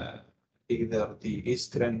 either the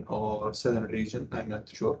eastern or southern region, I'm not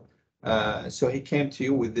sure. So he came to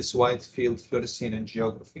you with this wide field fluorescein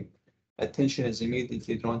angiography. Attention is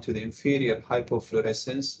immediately drawn to the inferior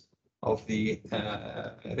hypofluorescence of the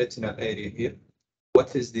retinal area here.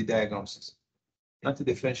 What is the diagnosis? Not the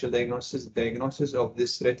differential diagnosis, the diagnosis of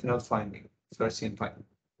this retinal finding, fluorescein finding.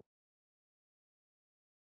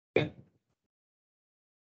 Okay.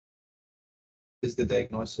 Is the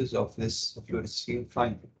diagnosis of this fluorescein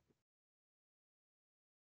finding.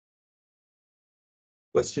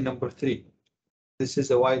 Question number 3. This is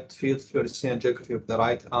a wide field fluorescein angiography of the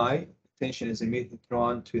right eye. Attention is immediately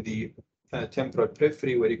drawn to the temporal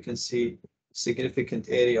periphery, where you can see significant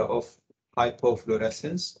area of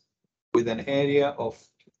hypofluorescence with an area of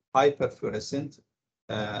hyperfluorescent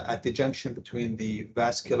at the junction between the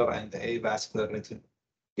vascular and the avascular retina.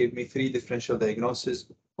 Give me 3 differential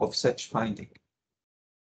diagnoses of such finding.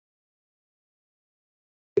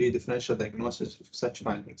 3 differential diagnoses of such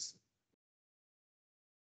findings.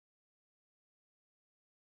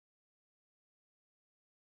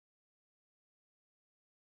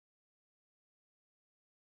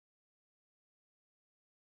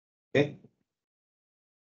 Okay.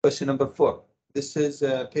 Question number 4. This is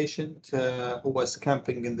a patient who was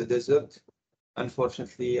camping in the desert.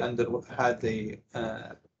 Unfortunately, had a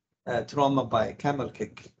trauma by a camel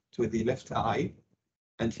kick to the left eye,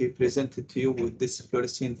 and he presented to you with this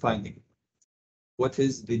fluorescein finding. What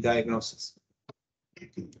is the diagnosis? What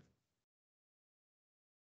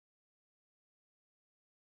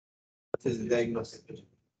is the diagnosis?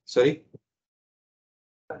 Sorry?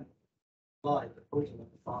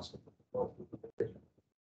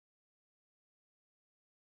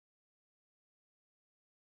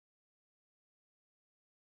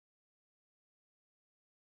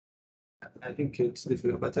 I think it's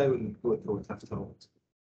difficult, but I will go through it afterwards.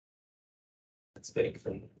 That's very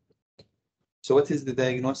clear. So what is the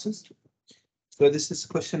diagnosis? So this is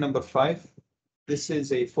question number 5. This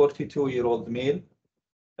is a 42-year-old male,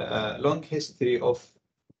 long history of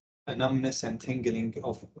numbness and tingling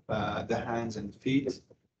of the hands and feet.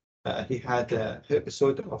 He had an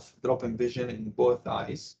episode of drop in vision in both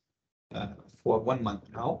eyes for 1 month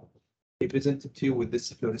now. He presented to you with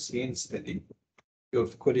this fluorescein study. Your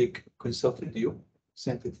colleague consulted you,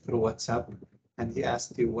 sent it through WhatsApp, and he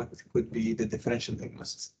asked you what could be the differential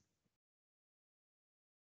diagnosis.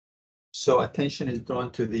 So attention is drawn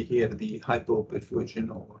to the hypoperfusion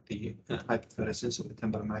or the hyperfluorescence of the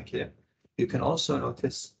temporal macula. You can also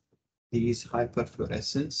notice these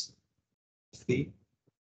hyperfluorescence of the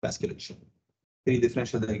vasculature. 3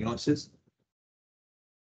 differential diagnoses.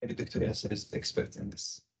 And Dr. Yasser is the expert in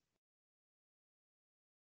this.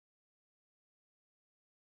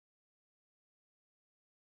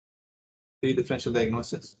 The differential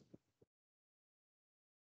diagnosis.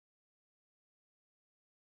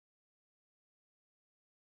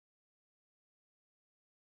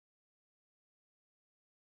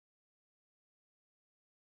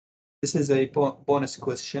 This is a bonus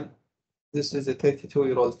question. This is a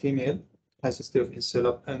 32-year-old female, has a history of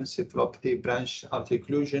encephalopathy, branch artery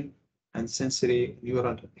occlusion, and sensory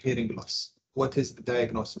neural hearing loss. What is the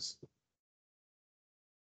diagnosis?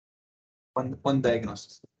 One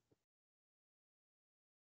diagnosis.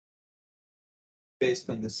 Based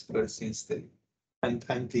on this fluorescein study and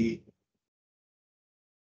the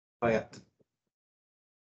Bayat.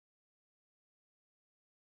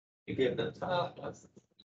 يلا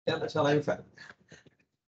ان شاء الله ينفع.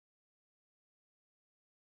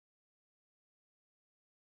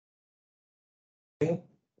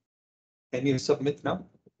 Can you submit now?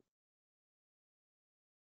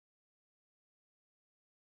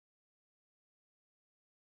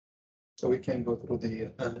 So we can go through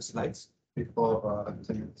the slides before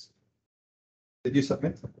 10 minutes. Did you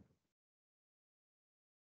submit?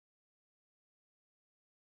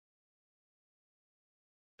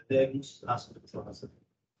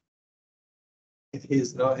 It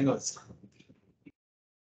is no, hang on.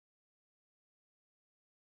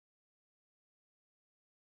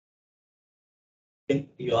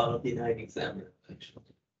 You are denied exam.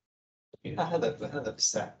 هذا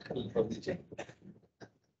بالساعة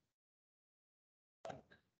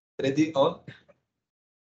Ready all?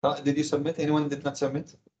 Did you submit? Anyone did not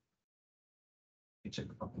submit? Check.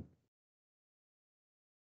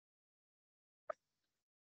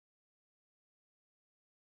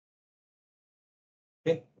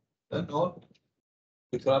 No,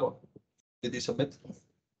 Dr. Arwa, did you submit?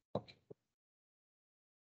 Okay.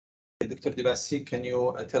 Dr. Dibasi, can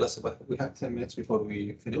you tell us about, we have 10 minutes before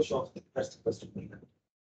we finish. First question.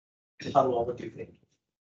 Arwa, what do you think?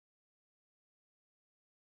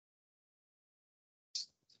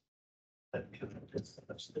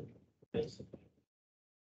 That's the basic.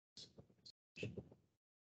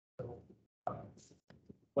 So,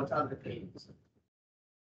 what are the pains?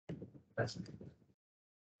 That's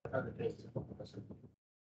what are the pains?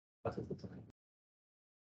 What is the time?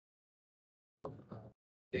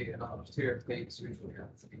 The arterial plates usually have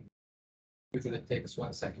usually it takes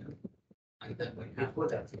 1 second, and then we have Before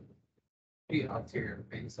that, the arterial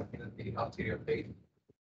plates. The arterial plate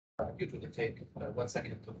usually take 1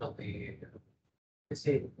 second to fill they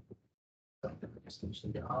say something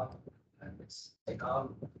distinction the arm and it's the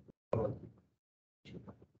arm or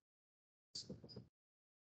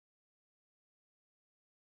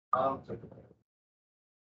arm to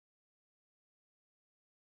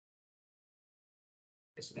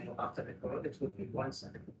it's after the corona, it would be 1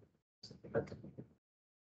 second. But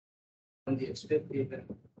when the expect even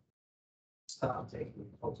start taking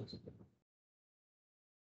photos.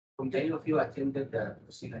 From any of you attended the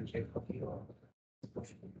fluorescein angiography or from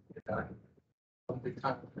the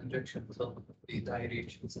time of injection till the dye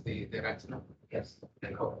reaches the retina. yes,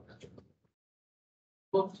 They call it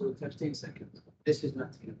 12 to 15 seconds. this is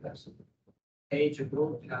not universal. Age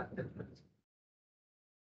group not different.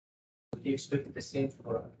 Would you expect the same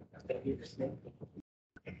for the same?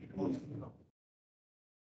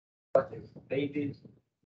 What is babies?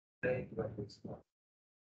 What is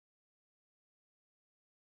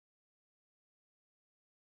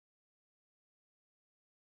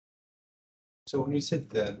So when you said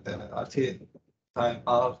the arterial time,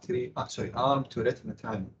 arm to retina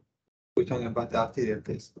time, we're talking about the arterial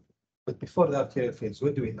phase. But before the arterial phase,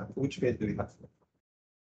 what do we have? Which phase do we have?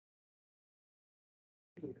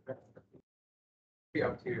 The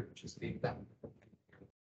arterial, which is the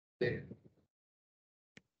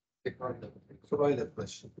cardiac. Choroidal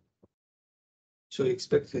question. So you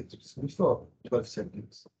expect it before 12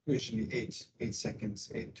 seconds, usually 8 seconds,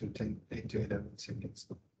 8 to 10, 8 to 11 seconds.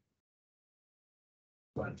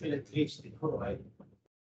 until it reached the choroid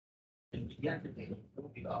and began to be,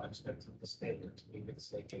 we are expecting the state to be, let's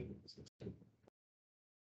say, 16.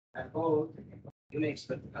 And all, you may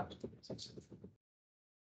expect it up to 6.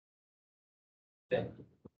 Then,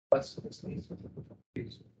 what's the state?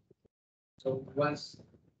 So once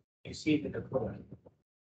you see that the choroid,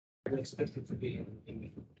 you expect it to be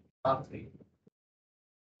in artery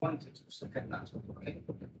 1 to 2 seconds, okay?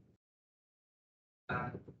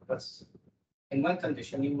 And what's in one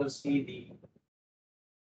condition, you will see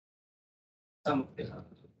some of the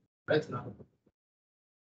retinal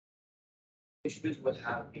tissues will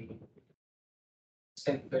have the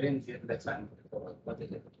same pharyngeal retinal. What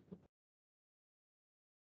is it?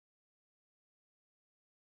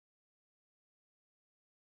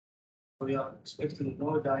 We are expecting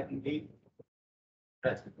no dye in the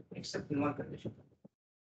retina, except in one condition.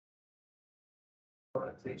 Or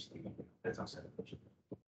at least the retinal separation.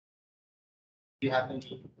 Do you have any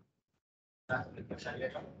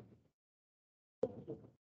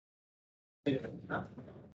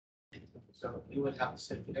so you will have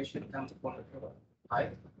circulation come upon the fluid,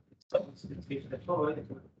 right? So if the fluid it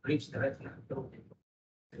will reach the retina.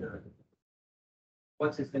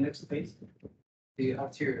 What is the next phase? The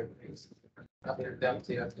arterial phase. After that,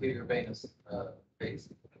 the arterial venous phase.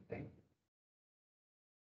 Okay.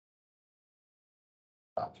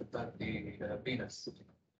 After that, the venous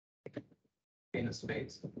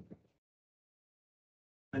phase.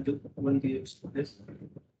 And when do you expect this?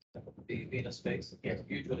 The venous phase, yes,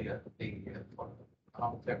 usually at the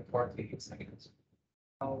around 40 seconds.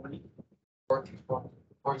 How many? 40, 40,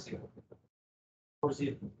 40.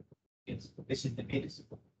 40. Yes, this is the venous.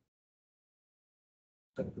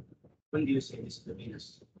 So when do you say this is the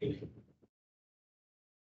venous?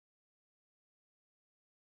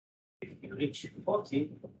 If you reach 40,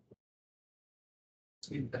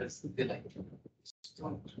 There is delay.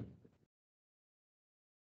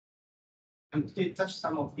 and you touch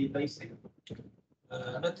some of the basic.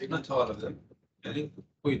 Not all of them. I think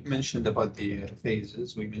we mentioned about the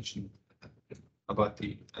phases. We mentioned about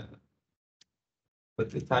but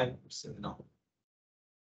the times, no.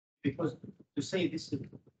 Because to say this is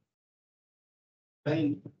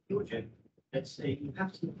brain fusion, let's say you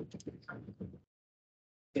have to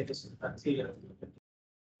say this is bacterial.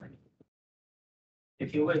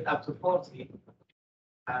 If you wait up to 40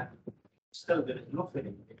 and still there is no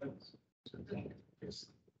feeling, because something is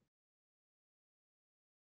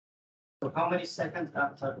So how many seconds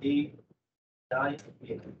after the dye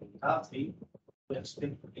artery we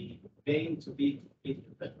expect the vein to be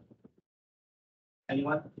completed?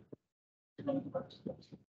 Anyone?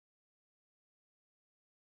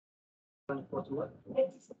 24 to what?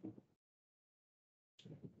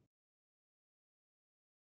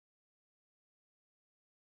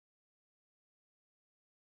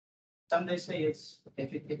 Some they say it's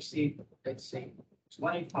if it exceeds, let's say,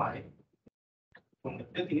 25 from the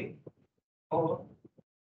beginning, or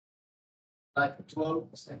like 12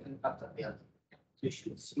 seconds after the other. So you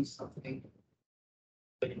should see something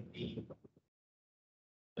when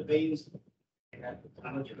the veins and the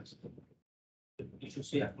angiography. You should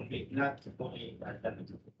see a complete, not only a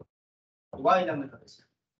limited. Why limited?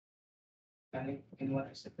 Anyone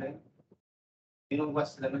explain? You know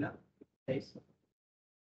what's lamina? Please.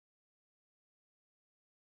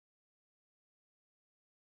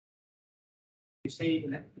 You say,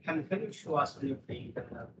 can you show us the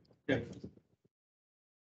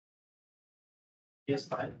yes,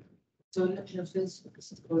 fine. So election phase is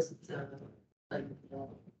because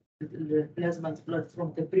the plasma blood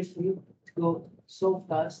from the periphery to go so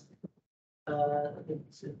fast,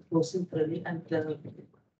 it goes centrally, and early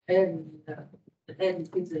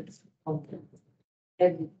visits from the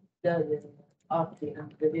artery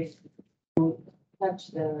and the vein to touch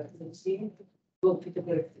the scene, go to the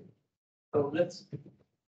periphery. So let's.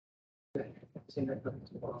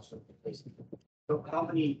 So how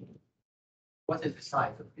many? What is the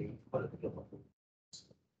size of the molecule?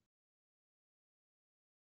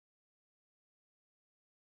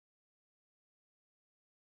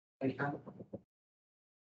 Any kind?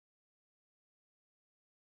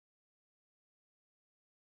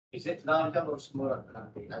 Is it larger or smaller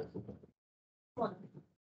than the other? What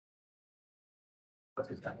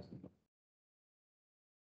is that?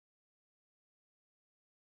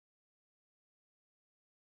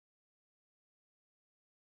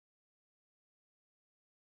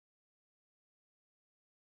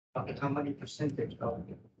 Okay, how many percentage of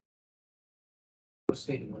the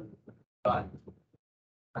proceeding will bind?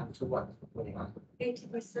 And to what?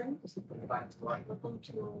 80% Bind to what?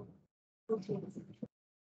 to proteins.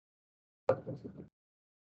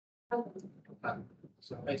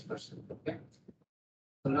 So 8%, okay?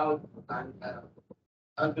 So now, and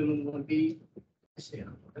albumin will be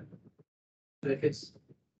zero. Okay? So if it's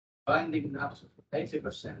binding up to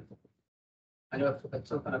 80%, and you're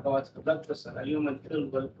talking about a blood vessel, a human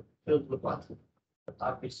filled with what? With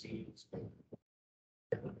RBCs,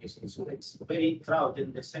 so it's very crowded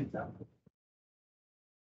in the center.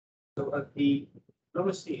 So if the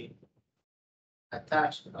fluorescein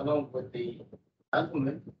attached along with the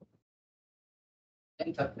albumin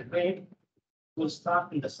enter the brain, will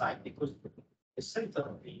start in the side because the center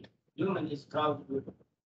of the human is crowded with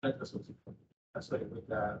blood vessels. Sorry, with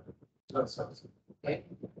blood cells. Okay,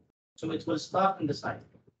 so it will start in the side.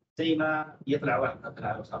 زي ما يطلع واحد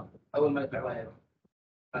يطلع الوصال اول ما يطلع واحد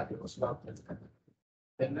هذه الاصبع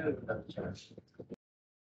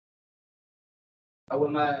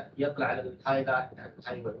اول ما يطلع على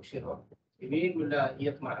الهايوي يشير يمين ولا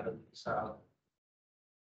يطلع على اليسار؟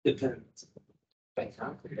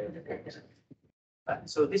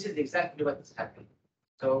 So this is exactly what is happening.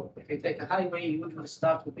 So if you take a highway, you will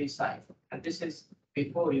start with this side, and this is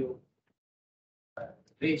before you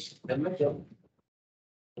reach the middle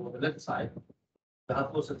or the left side. The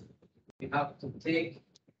opposite, you have to take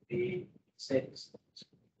the cells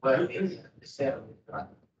where the cell is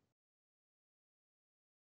running.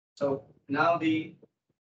 So now the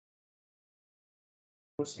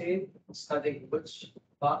proceed studying which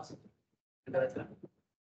part in the retina.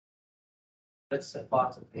 That's a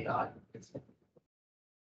part of the eye. It's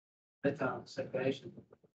retinal circulation.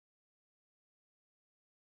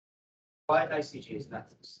 Why ICG is not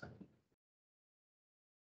studied?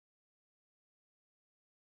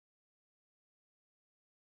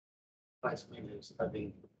 Why is mainly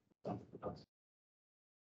studying something else?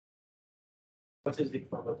 What is the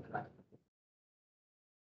problem with that?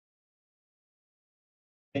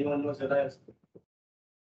 Anyone knows the layers?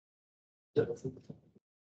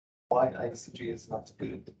 Why ICG is not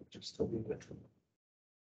good, just to leave it.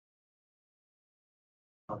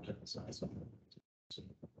 Okay, so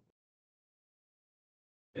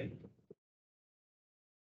okay.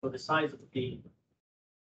 So the size of the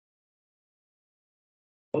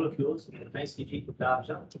molecules in ICG is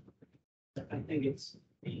larger. I think it's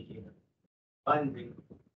the binding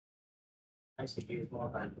ICG is more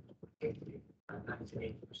than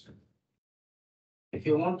 98%. If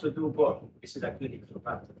you want to do both, this is a clinical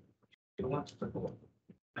practice. If you want to do both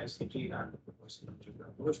ICG and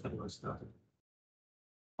which one will start?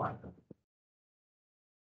 Fine.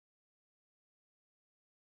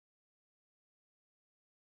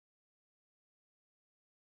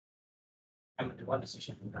 I'm the one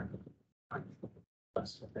decision.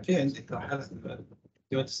 في عندك حالة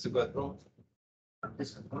you want us to go through?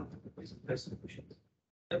 This is one. This is best solution.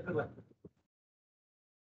 Everyone.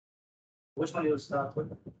 Which one you'll start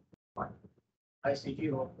with? Fine.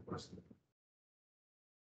 ICG or fluorescein?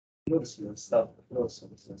 Fluorescein, start with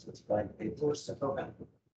fluorescein since it's by Fluorescein, okay.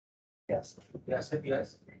 Yes. Yes,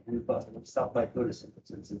 yes. We start by fluorescein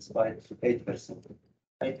since it's by 8%.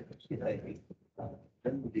 80%.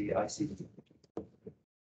 Then the ICG.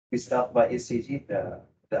 We start by ECG,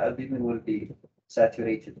 the albumin will be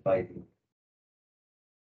saturated by the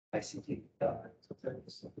ICG.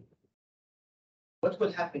 What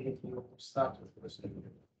will happen if you start with fluorescein?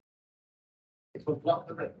 It will block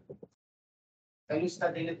the red. Can you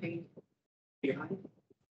study anything behind?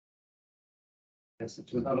 Yes,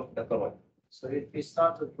 it will block the choroid. So if we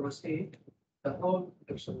start with fluorescein, the whole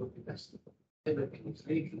picture will be messed. Everything is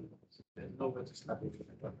leaking. There's nowhere to study.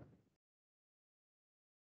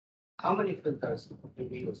 How many filters do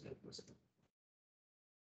we use in fluorescein?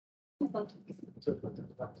 Two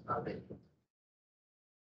filters. What are they?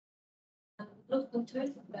 Blood filter,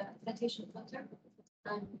 the sanitation filter,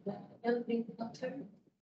 and the LV filter.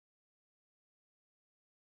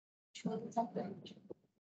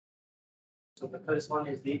 So the first one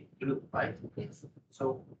is the blue, right? Yes.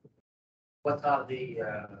 So what are the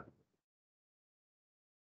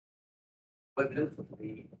equivalent of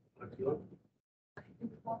the mercury?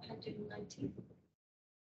 490.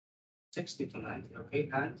 60 to 90, okay,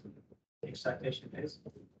 and the excitation is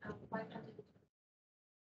 500.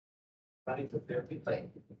 20 to 30.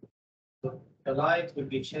 So the light will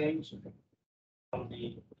be changed from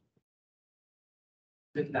the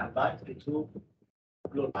signal light into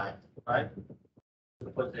blue light, right?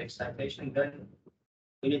 Because the excitation, then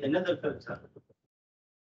we need another filter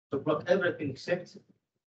to block everything except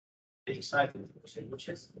the excited portion, which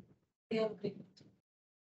is LV.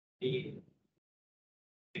 the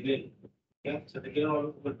green. Yeah, so the green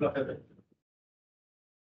will block everything.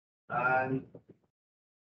 And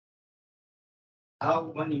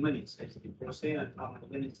how many minutes is the fluorescein and how many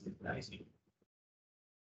minutes is the IC?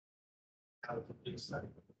 How to please study.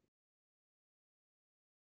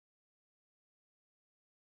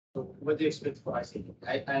 So what do you expect for IC?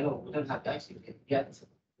 I know we don't have the IC yet.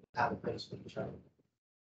 We have a place for each other.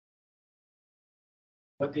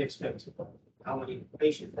 What do you expect? How many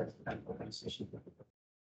patients that have organization?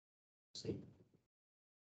 See.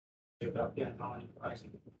 Geography and how many IC?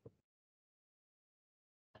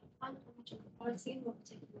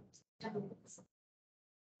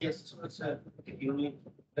 Yes, so it's if you need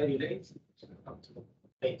very late, up to late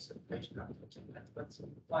patient after that, but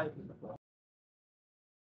 5 in the morning.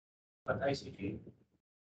 But ICG,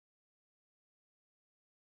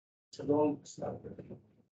 it's a long study. It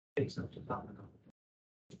takes up to half an hour.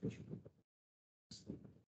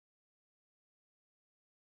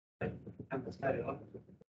 And let's carry on.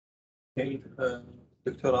 Okay,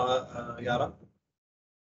 دكتورة يارا.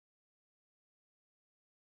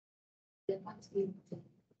 There must be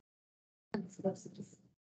subsidies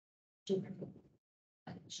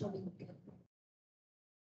showing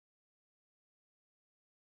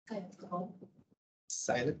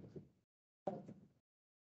Silent.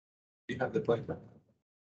 You have the pointer.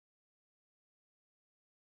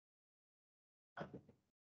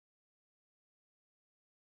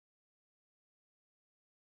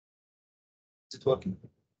 Is it working?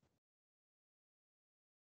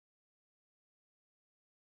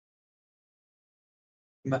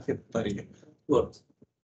 ما في طريقة. Works.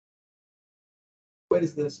 Where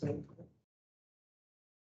is the silent?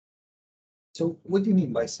 So what do you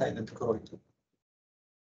mean by silent choroid?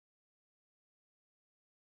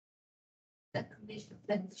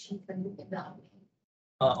 that she can look at that.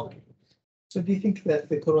 Okay. So do you think that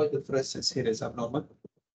the choroidal fluorescence here is abnormal?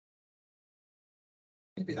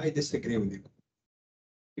 Maybe I disagree with you.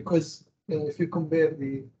 Because if you compare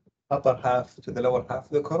the upper half to the lower half,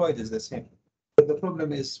 the choroid is the same. But the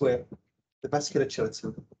problem is where the vasculature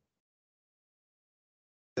itself.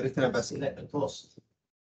 The retinal vasculature. Like a toast.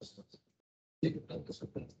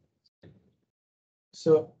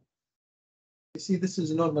 So you see, this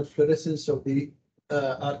is normal fluorescence of the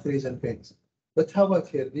arteries and veins. But how about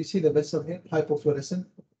here? Do you see the vessel here, hypofluorescent?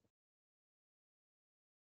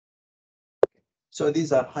 So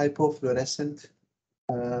these are hypofluorescent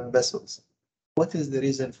vessels. What is the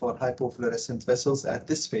reason for hypofluorescent vessels at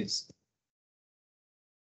this phase?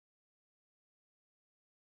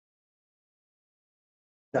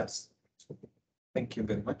 Thank you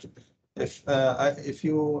very much. If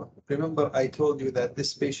you remember, I told you that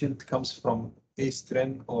this patient comes from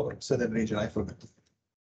Eastern or Southern region, I forgot.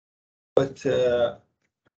 But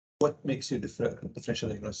what makes you differential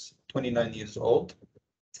diagnosis? 29 years old,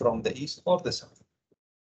 from the East or the South?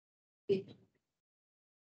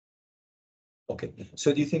 Okay,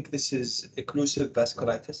 so do you think this is occlusive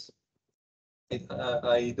vasculitis?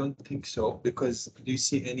 I don't think so, because do you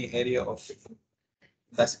see any area of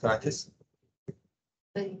vasculitis?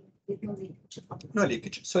 No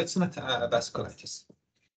leakage, so it's not vasculitis.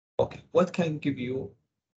 Okay, what can give you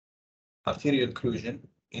arterial occlusion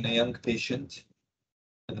in a young patient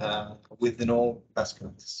with no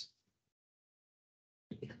vasculitis?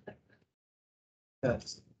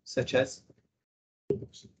 Such as?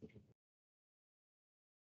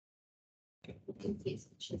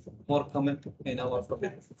 More common in our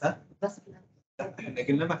population. ها؟ احنا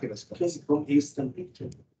قلنا ما في vasculitis. From Eastern picture.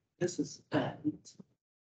 This is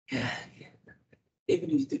even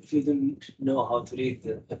if you don't know how to read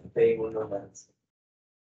the pay will know that.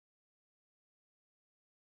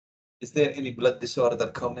 Is there any blood disorder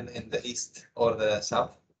common in the East or the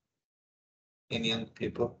South? In young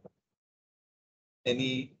people?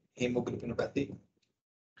 Any hemoglobinopathy?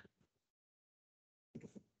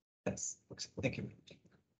 Yes, thank you.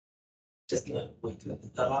 Just wait,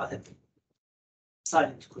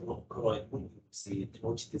 silent choroid when you see it,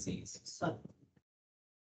 which disease?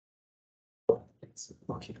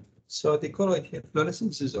 Okay, so the choroid here,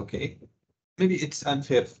 fluorescence is okay. Maybe it's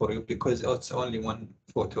unfair for you because it's only one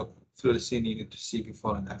photo. Fluorescence you need to see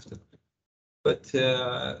before and after. But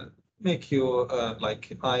make your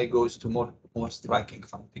like eye goes to more striking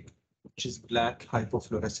finding, which is black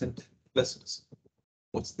hypofluorescent vessels.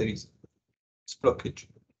 What's the reason? It's blockage.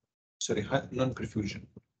 Sorry, non-perfusion.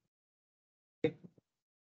 Okay.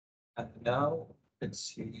 And now let's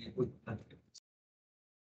see with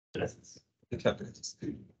the capillaries.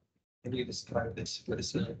 Can you describe this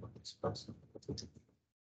fluorescent?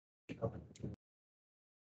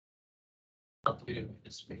 Not really in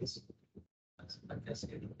this space. I guess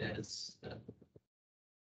it is.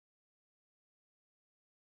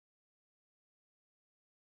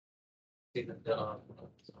 See that there are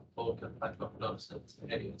some focal hypofluorescent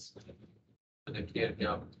areas. With a clear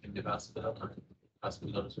gap between the vascular and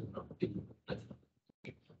vascular.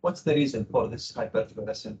 What's the reason for this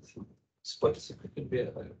hyperfluorescent spots? It could be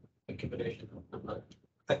an accumulation of blood.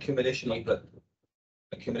 Accumulation of blood.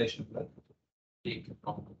 Accumulation of blood. Leak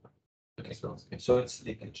from the vessels. So it's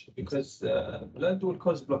leakage because blood will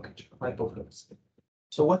cause blockage, hypofluorescent.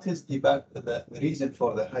 So what is the reason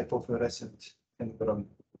for the hypofluorescent from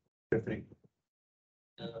periphery?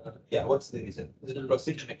 Yeah, what's the reason? The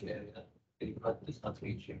proceduric area, the blood is not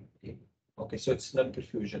reaching. Okay, so it's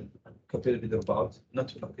non-perfusion, capillary dropout, not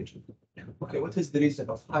blockage. Okay, what is the reason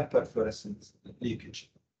of hyperfluorescent leakage?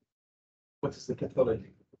 What is the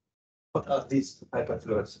pathology? What are these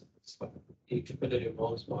hyperfluorescents? The capillary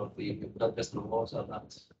walls or the blood vessel walls are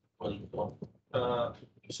not well formed.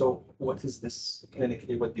 So what is this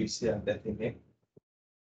clinically? What do you see at that image?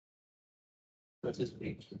 That is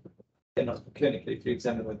weak. Clinically, if you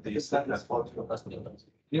examine with the new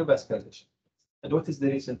vascularization. And what is the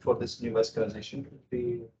reason for this new vascularization?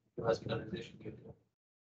 The vascularization due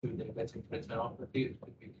to diabetic retinopathy, it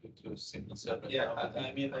could be due to single cell. Yeah,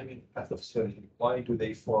 I mean pathophysiology. Why do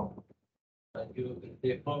they form?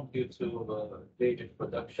 They form due to reagent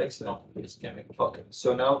production of this chemical. Okay,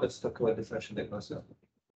 so now let's talk about differential diagnosis.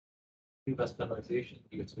 Vascularization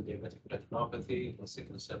due to diabetic retinopathy or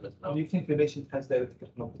single cell Do you retinopathy. think the patient has diabetic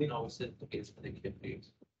retinopathy? No, it's the case for the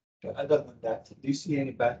kidneys. Other than that, do you see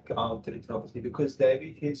any background retinopathy? Because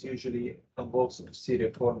diabetes usually involves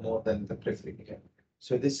posterior form more than the periphery.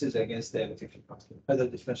 So this is against diabetic retinopathy. Other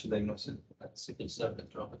differential diagnosis. Sickle cell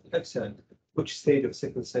retinopathy. Excellent. Which stage of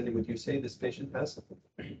sickle cell would you say this patient has?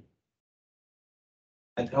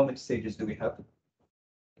 And how many stages do we have?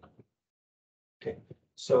 Okay.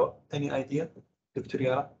 So any idea, Dr.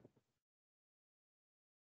 Yara?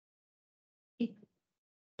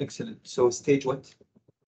 Excellent. So stage what?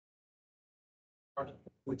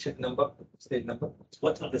 Which number? Stage number?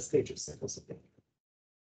 What are the stages of sickle cell?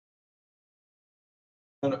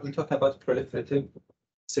 No, we're talking about proliferative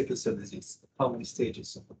sickle cell disease. How many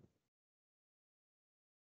stages?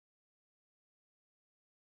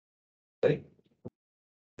 Sorry?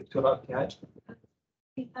 Dr. Abtihaj?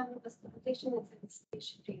 The family hospitalization is in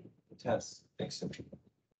stage 3. It has. Excellent.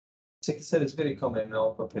 Sickle cell is very common in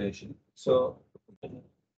our population. So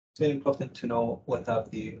it's very important to know what are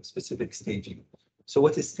the specific staging. So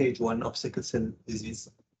what is stage 1 of sickle cell disease?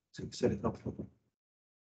 Sickle cell retinopathy.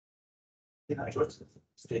 Yeah,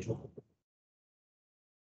 stage 1.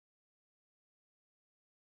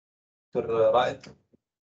 Dr. Raed,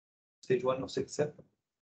 stage 1 of 6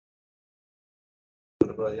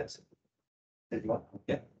 Dr. Yes. Stage one?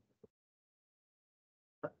 Yeah.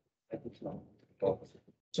 I think so.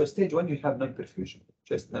 So stage 1, you have non-perfusion,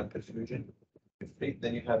 just non-perfusion.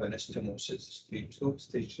 Then you have anastomosis. Stage 2,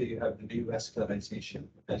 stage 3, you have neovascularization,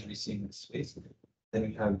 as we see in this phase. Then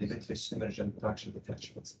we have the vitreous emergent traction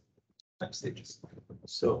detachments. 5 stages.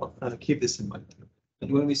 So keep this in mind.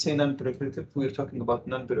 And when we say non-proliferative, we're talking about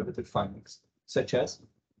non-proliferative findings, such as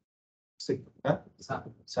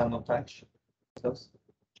salmon patch cells.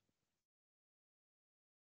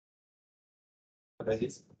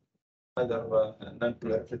 Other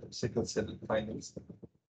non-proliferative sickle cell findings.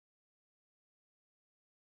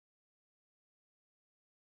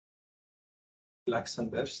 Black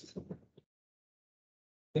sunburst.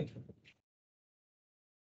 Okay.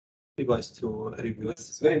 You guys to review it.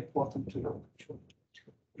 It's very important to know.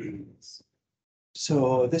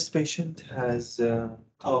 So this patient has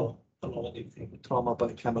trauma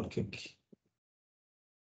by camel kick.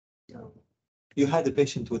 You had a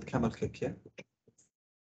patient with camel kick, yeah?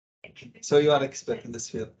 So you are expert in this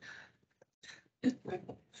field.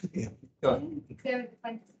 Yeah. Go on.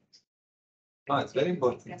 Oh, it's very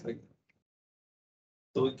important.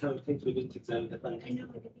 So we can think we didn't examine the finding.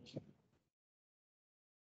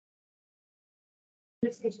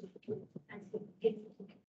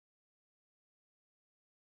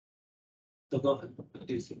 So go ahead. What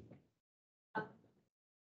do you see?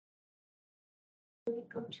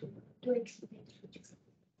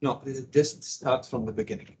 No, just start from the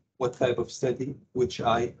beginning. What type of study? Which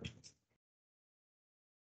eye?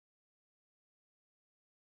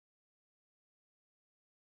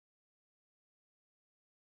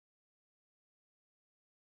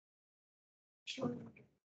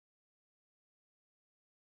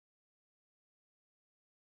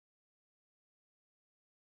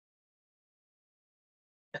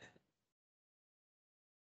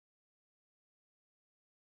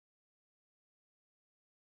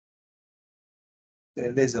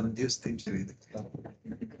 Laser-induced injury.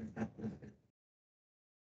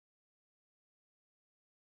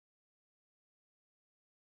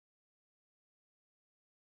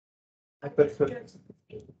 Hyperfluorescence.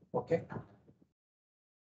 Okay.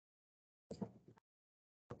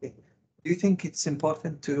 Okay. Do you think it's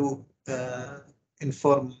important to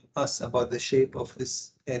inform us about the shape of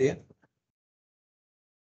this area?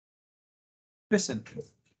 Crescent.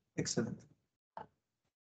 Excellent.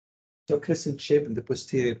 So crescent shape in the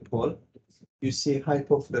posterior pole. You see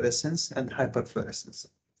hypofluorescence and hyperfluorescence.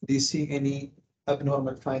 Do you see any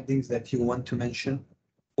abnormal findings that you want to mention,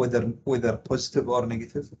 whether positive or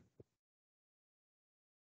negative?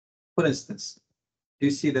 For instance, do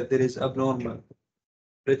you see that there is abnormal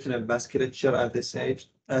retinal vasculature at this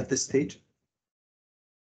stage?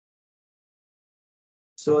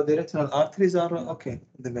 So the retinal arteries are okay,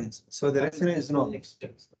 the veins. So the retina is normal.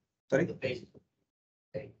 Sorry? The base.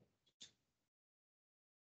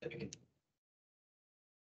 Okay.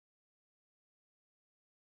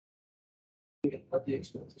 What do you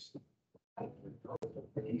expect to see?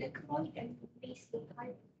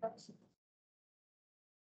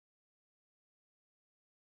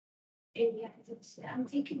 I'm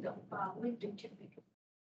thinking of window defect.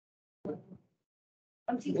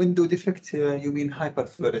 Window defect, you mean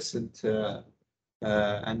hyperfluorescent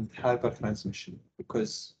and hypertransmission,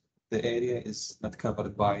 because the area is not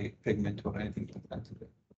covered by pigment or anything like that.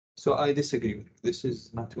 So I disagree with you. This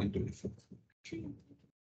is not window defect.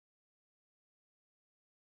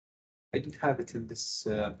 I don't have it in this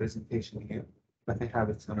presentation here, but I have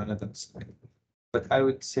it on another slide. But I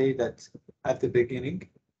would say that at the beginning,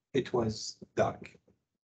 it was dark.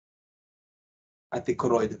 At the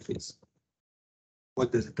choroidal phase.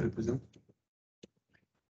 What does it represent?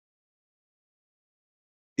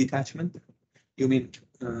 Detachment? You mean,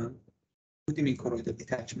 what do you mean choroidal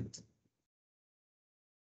detachment?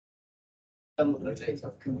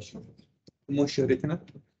 Commercial retina?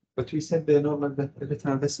 But we said the normal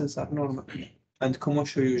retinal vessels are normal. And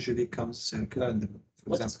commercial usually comes circular.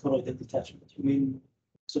 What is choroidal detachment? You mean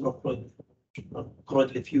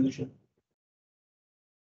choroidal effusion?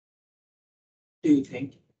 Do you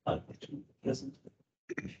think present?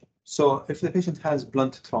 So if the patient has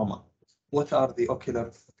blunt trauma, what are the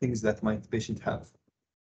ocular things that might patient have?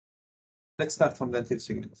 Let's start from the anterior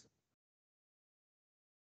segment.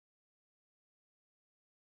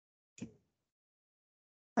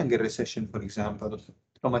 Angle recession, for example,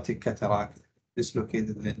 traumatic cataract,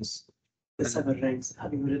 dislocated lens. The 7 rings.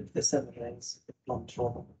 Have you read the 7 rings? Blunt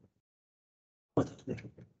trauma. What are they?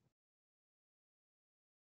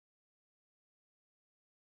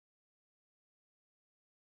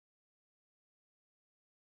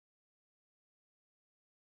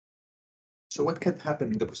 So what can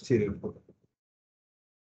happen in the posterior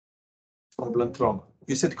from blunt trauma?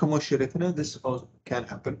 You said commotion retina, this all can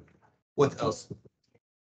happen. What else?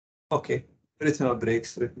 Okay, retinal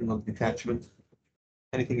breaks, retinal detachment.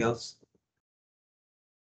 Anything else?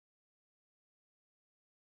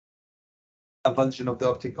 Avulsion of the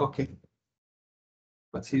optic, okay.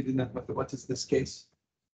 But he did not, what is this case?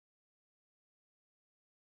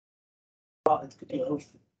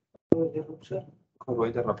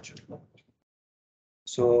 Choroidal rupture.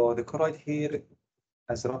 So the choroid here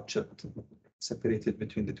has ruptured, separated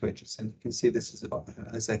between the two edges, and you can see this is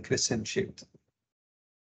as a crescent shaped.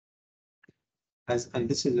 And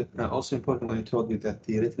this is also important when I told you that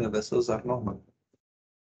the retinal vessels are normal.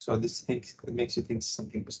 So this makes you think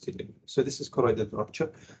something posterior. So this is choroidal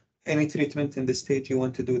rupture. Any treatment in this stage you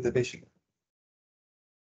want to do with the patient?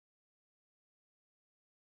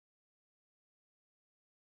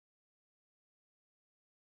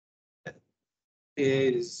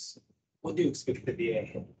 Is what do you expect the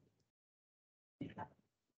VA?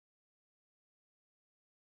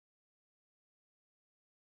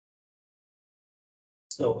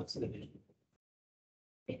 So what's the vision?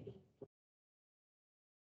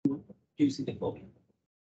 Do you see the phobia?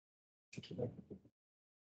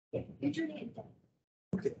 Usually,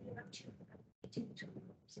 Okay.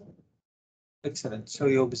 Excellent. So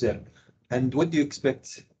you observe. And what do you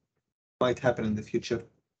expect might happen in the future?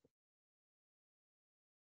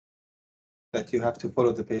 That you have to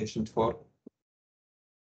follow the patient for?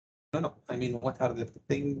 No. I mean, what are the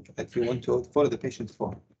things that you want to follow the patient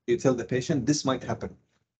for? You tell the patient this might happen.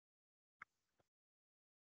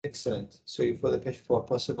 Excellent. So you follow the patient for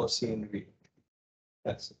possible CNV.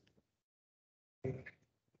 That's it.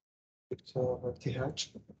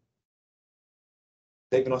 ارتهاج.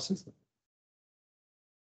 Diagnosis?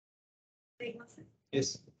 diagnosis.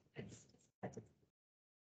 Yes. It's-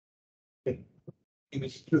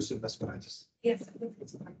 Inclusive vasculitis. Yes.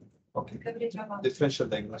 Okay. Coverage of Differential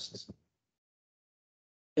diagnosis.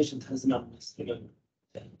 Patient has numbness.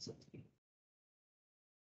 it's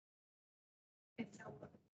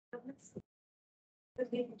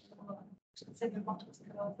could lead to severe multiple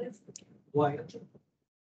sclerosis. Why?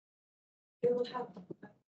 You will have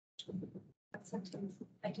symptoms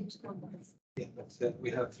like numbness. Yeah, but we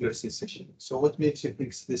have fluorescein session. So what makes you think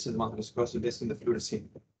this is multiple sclerosis based on the fluorescein?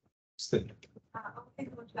 Still, I'll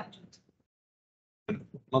think about budget.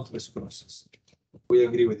 multiple sclerosis. We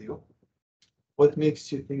agree with you. What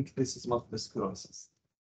makes you think this is multiple sclerosis?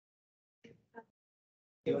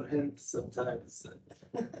 Your hand sometimes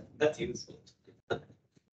not useful.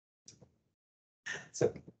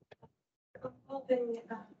 So, Involving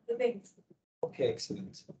the veins. okay,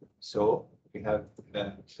 excellent. So we have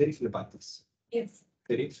periphlebitis. Yes.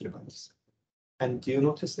 Periphlebitis. And do you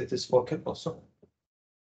notice that it's focal also?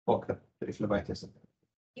 Focal periphlebitis.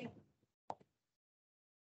 Yeah.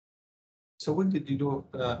 So what did you do?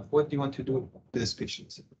 What do you want to do with this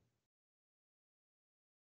patient?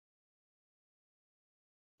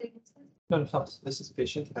 No, this is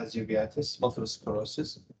patient has uveitis, multiple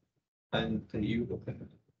sclerosis, and you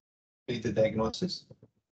made the diagnosis.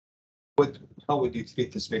 How would you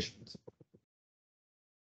treat this patient?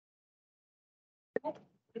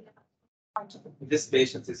 This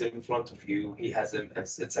patient is in front of you. He has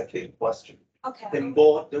MS. It's a clear question. Okay. Then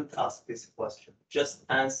both don't ask this question. Just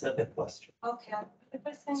answer the question. Okay. The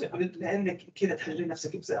first thing. لانك كده تحللي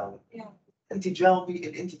نفسك بزاويه. Yeah. انت جاوبي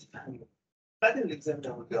اللي انت تفهميه. بعدين الاكزام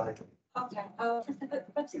ده والجايد. Okay. The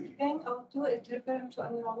first thing I'll do is refer him to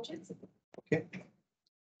a neurologist. Okay.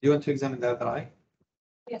 You want to examine the other eye?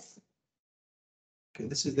 Yes. Okay,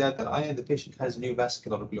 this is the other eye, and the patient has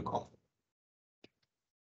neovascular glaucoma.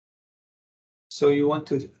 So you want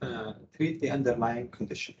to treat the underlying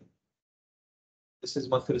condition. This is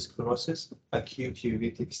multiple sclerosis, acute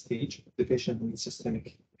uveitic stage. The patient needs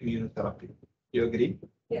systemic immunotherapy. You agree?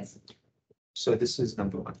 Yes. So this is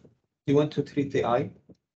number one. You want to treat the eye?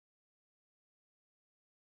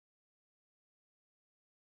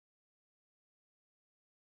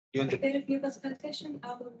 You want to, If you have consultation,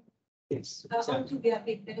 I will. yes. I want to be a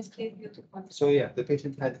big. There is clear view to one. So yeah, the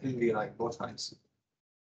patient had LVI both eyes.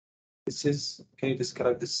 This is, can you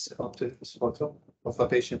describe this photo of a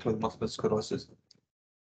patient with multiple sclerosis?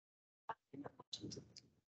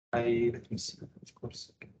 Let me see, of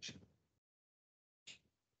course.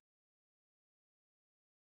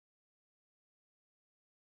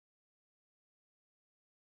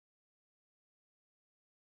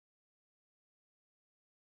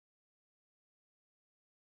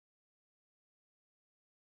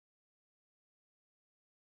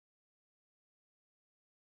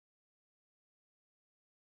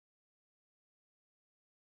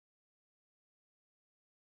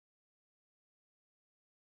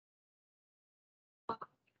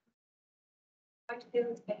 right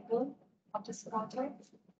field angle of the scrotum.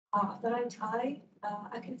 The right eye,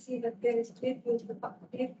 I can see that there is clear field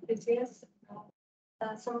details,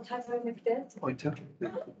 some covering of this. Pointer.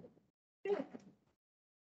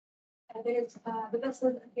 There is the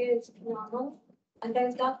vessel appears normal, and there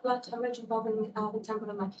is dark blood hemorrhage involving the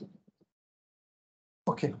temporal margin.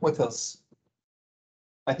 Okay, what else?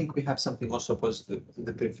 I think we have something also positive in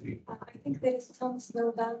the periphery. I think there is some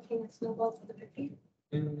snow banking and snowballs in the periphery.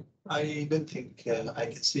 I don't think I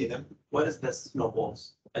can see them. What is the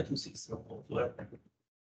snowballs? I do see snowballs. It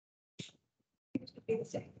would be the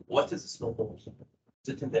same. What is the snowballs? Is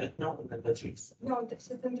it in the retina or in the trees? No,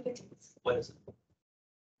 this is in the vitreous. What is it?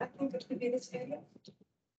 I think it could be this area.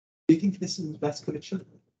 Do you think this is vasculature?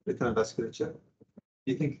 Retinal vasculature?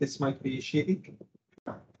 Do you think this might be sheathing?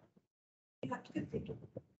 Yeah, it could be.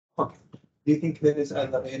 Okay. Do you think there is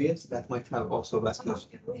other areas that might have also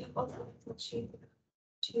vasculature? We have also sheathing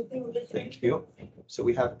this area. Thank you. So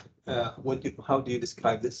we have, how do you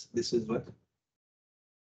describe this? This is what?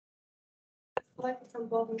 Like some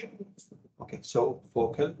involving the vitreous. Okay, so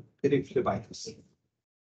focal periphlebitis,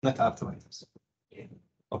 not arthritis. Yeah.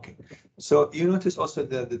 Okay, so you notice also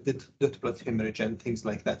the dot blood hemorrhage and things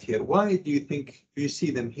like that here. Why do you think you see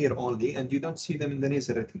them here only and you don't see them in the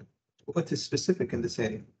nasal retina? What is specific in this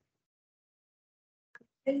area?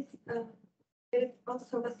 There is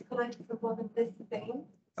also vasculitis involving this vein.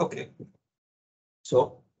 Okay,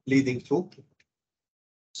 so leading to.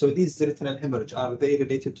 So these retinal hemorrhage, are they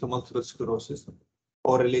related to multiple sclerosis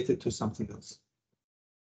or related to something else?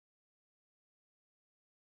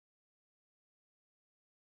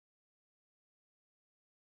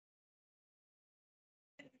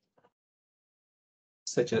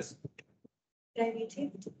 Such as?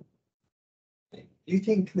 Diabetes. Do you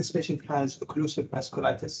think this patient has occlusive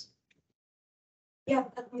vasculitis? Yeah,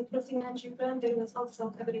 at the fluorescein angiogram, there was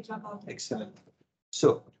also coverage about it. Excellent.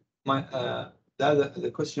 So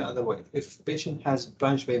the question other way, if patient has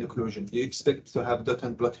branch vein occlusion, do you expect to have dot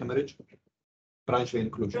and blood hemorrhage? Branch vein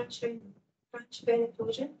occlusion. Branch vein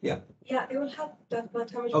occlusion. Yeah. Yeah, they will have that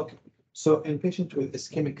blood hemorrhage. Okay. So in patient with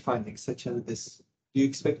ischemic findings such as this, do you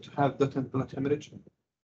expect to have dot and blood hemorrhage?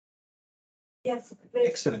 Yes. there is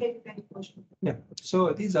Excellent. vein occlusion. Yeah.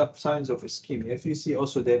 So these are signs of ischemia. If you see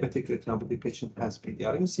also diabetic retinopathy patient has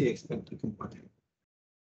PDR, you see expected blood.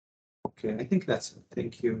 Okay, I think that's it.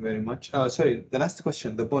 Thank you very much. Oh, sorry, the last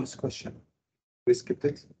question, the bonus question. We skipped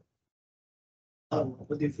it.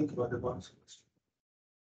 What do you think about the bonus question?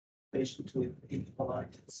 Patient with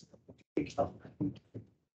encephalitis.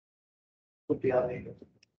 Would be unable.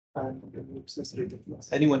 And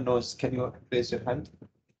Anyone knows, can you raise your hand?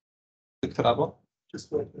 Dr. Abo?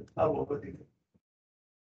 just wait. What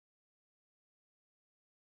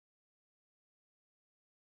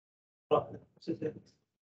do you think?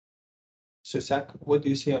 Susak, what do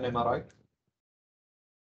you see on MRI?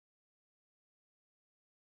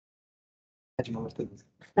 حجم مرتد.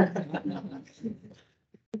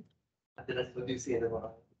 What do you see in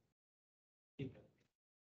the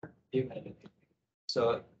MRI?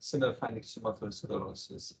 So similar findings to multiple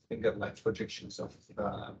sclerosis, finger-like projections of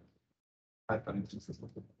hyperintensive.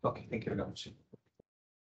 Okay, thank you very much.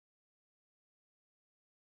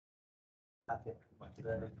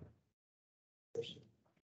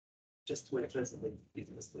 Just to address the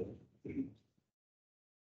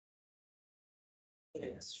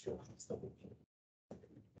yes, sure.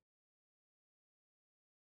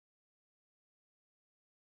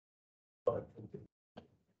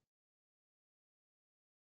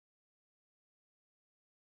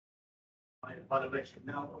 My evaluation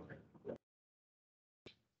now.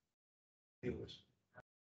 Viewers.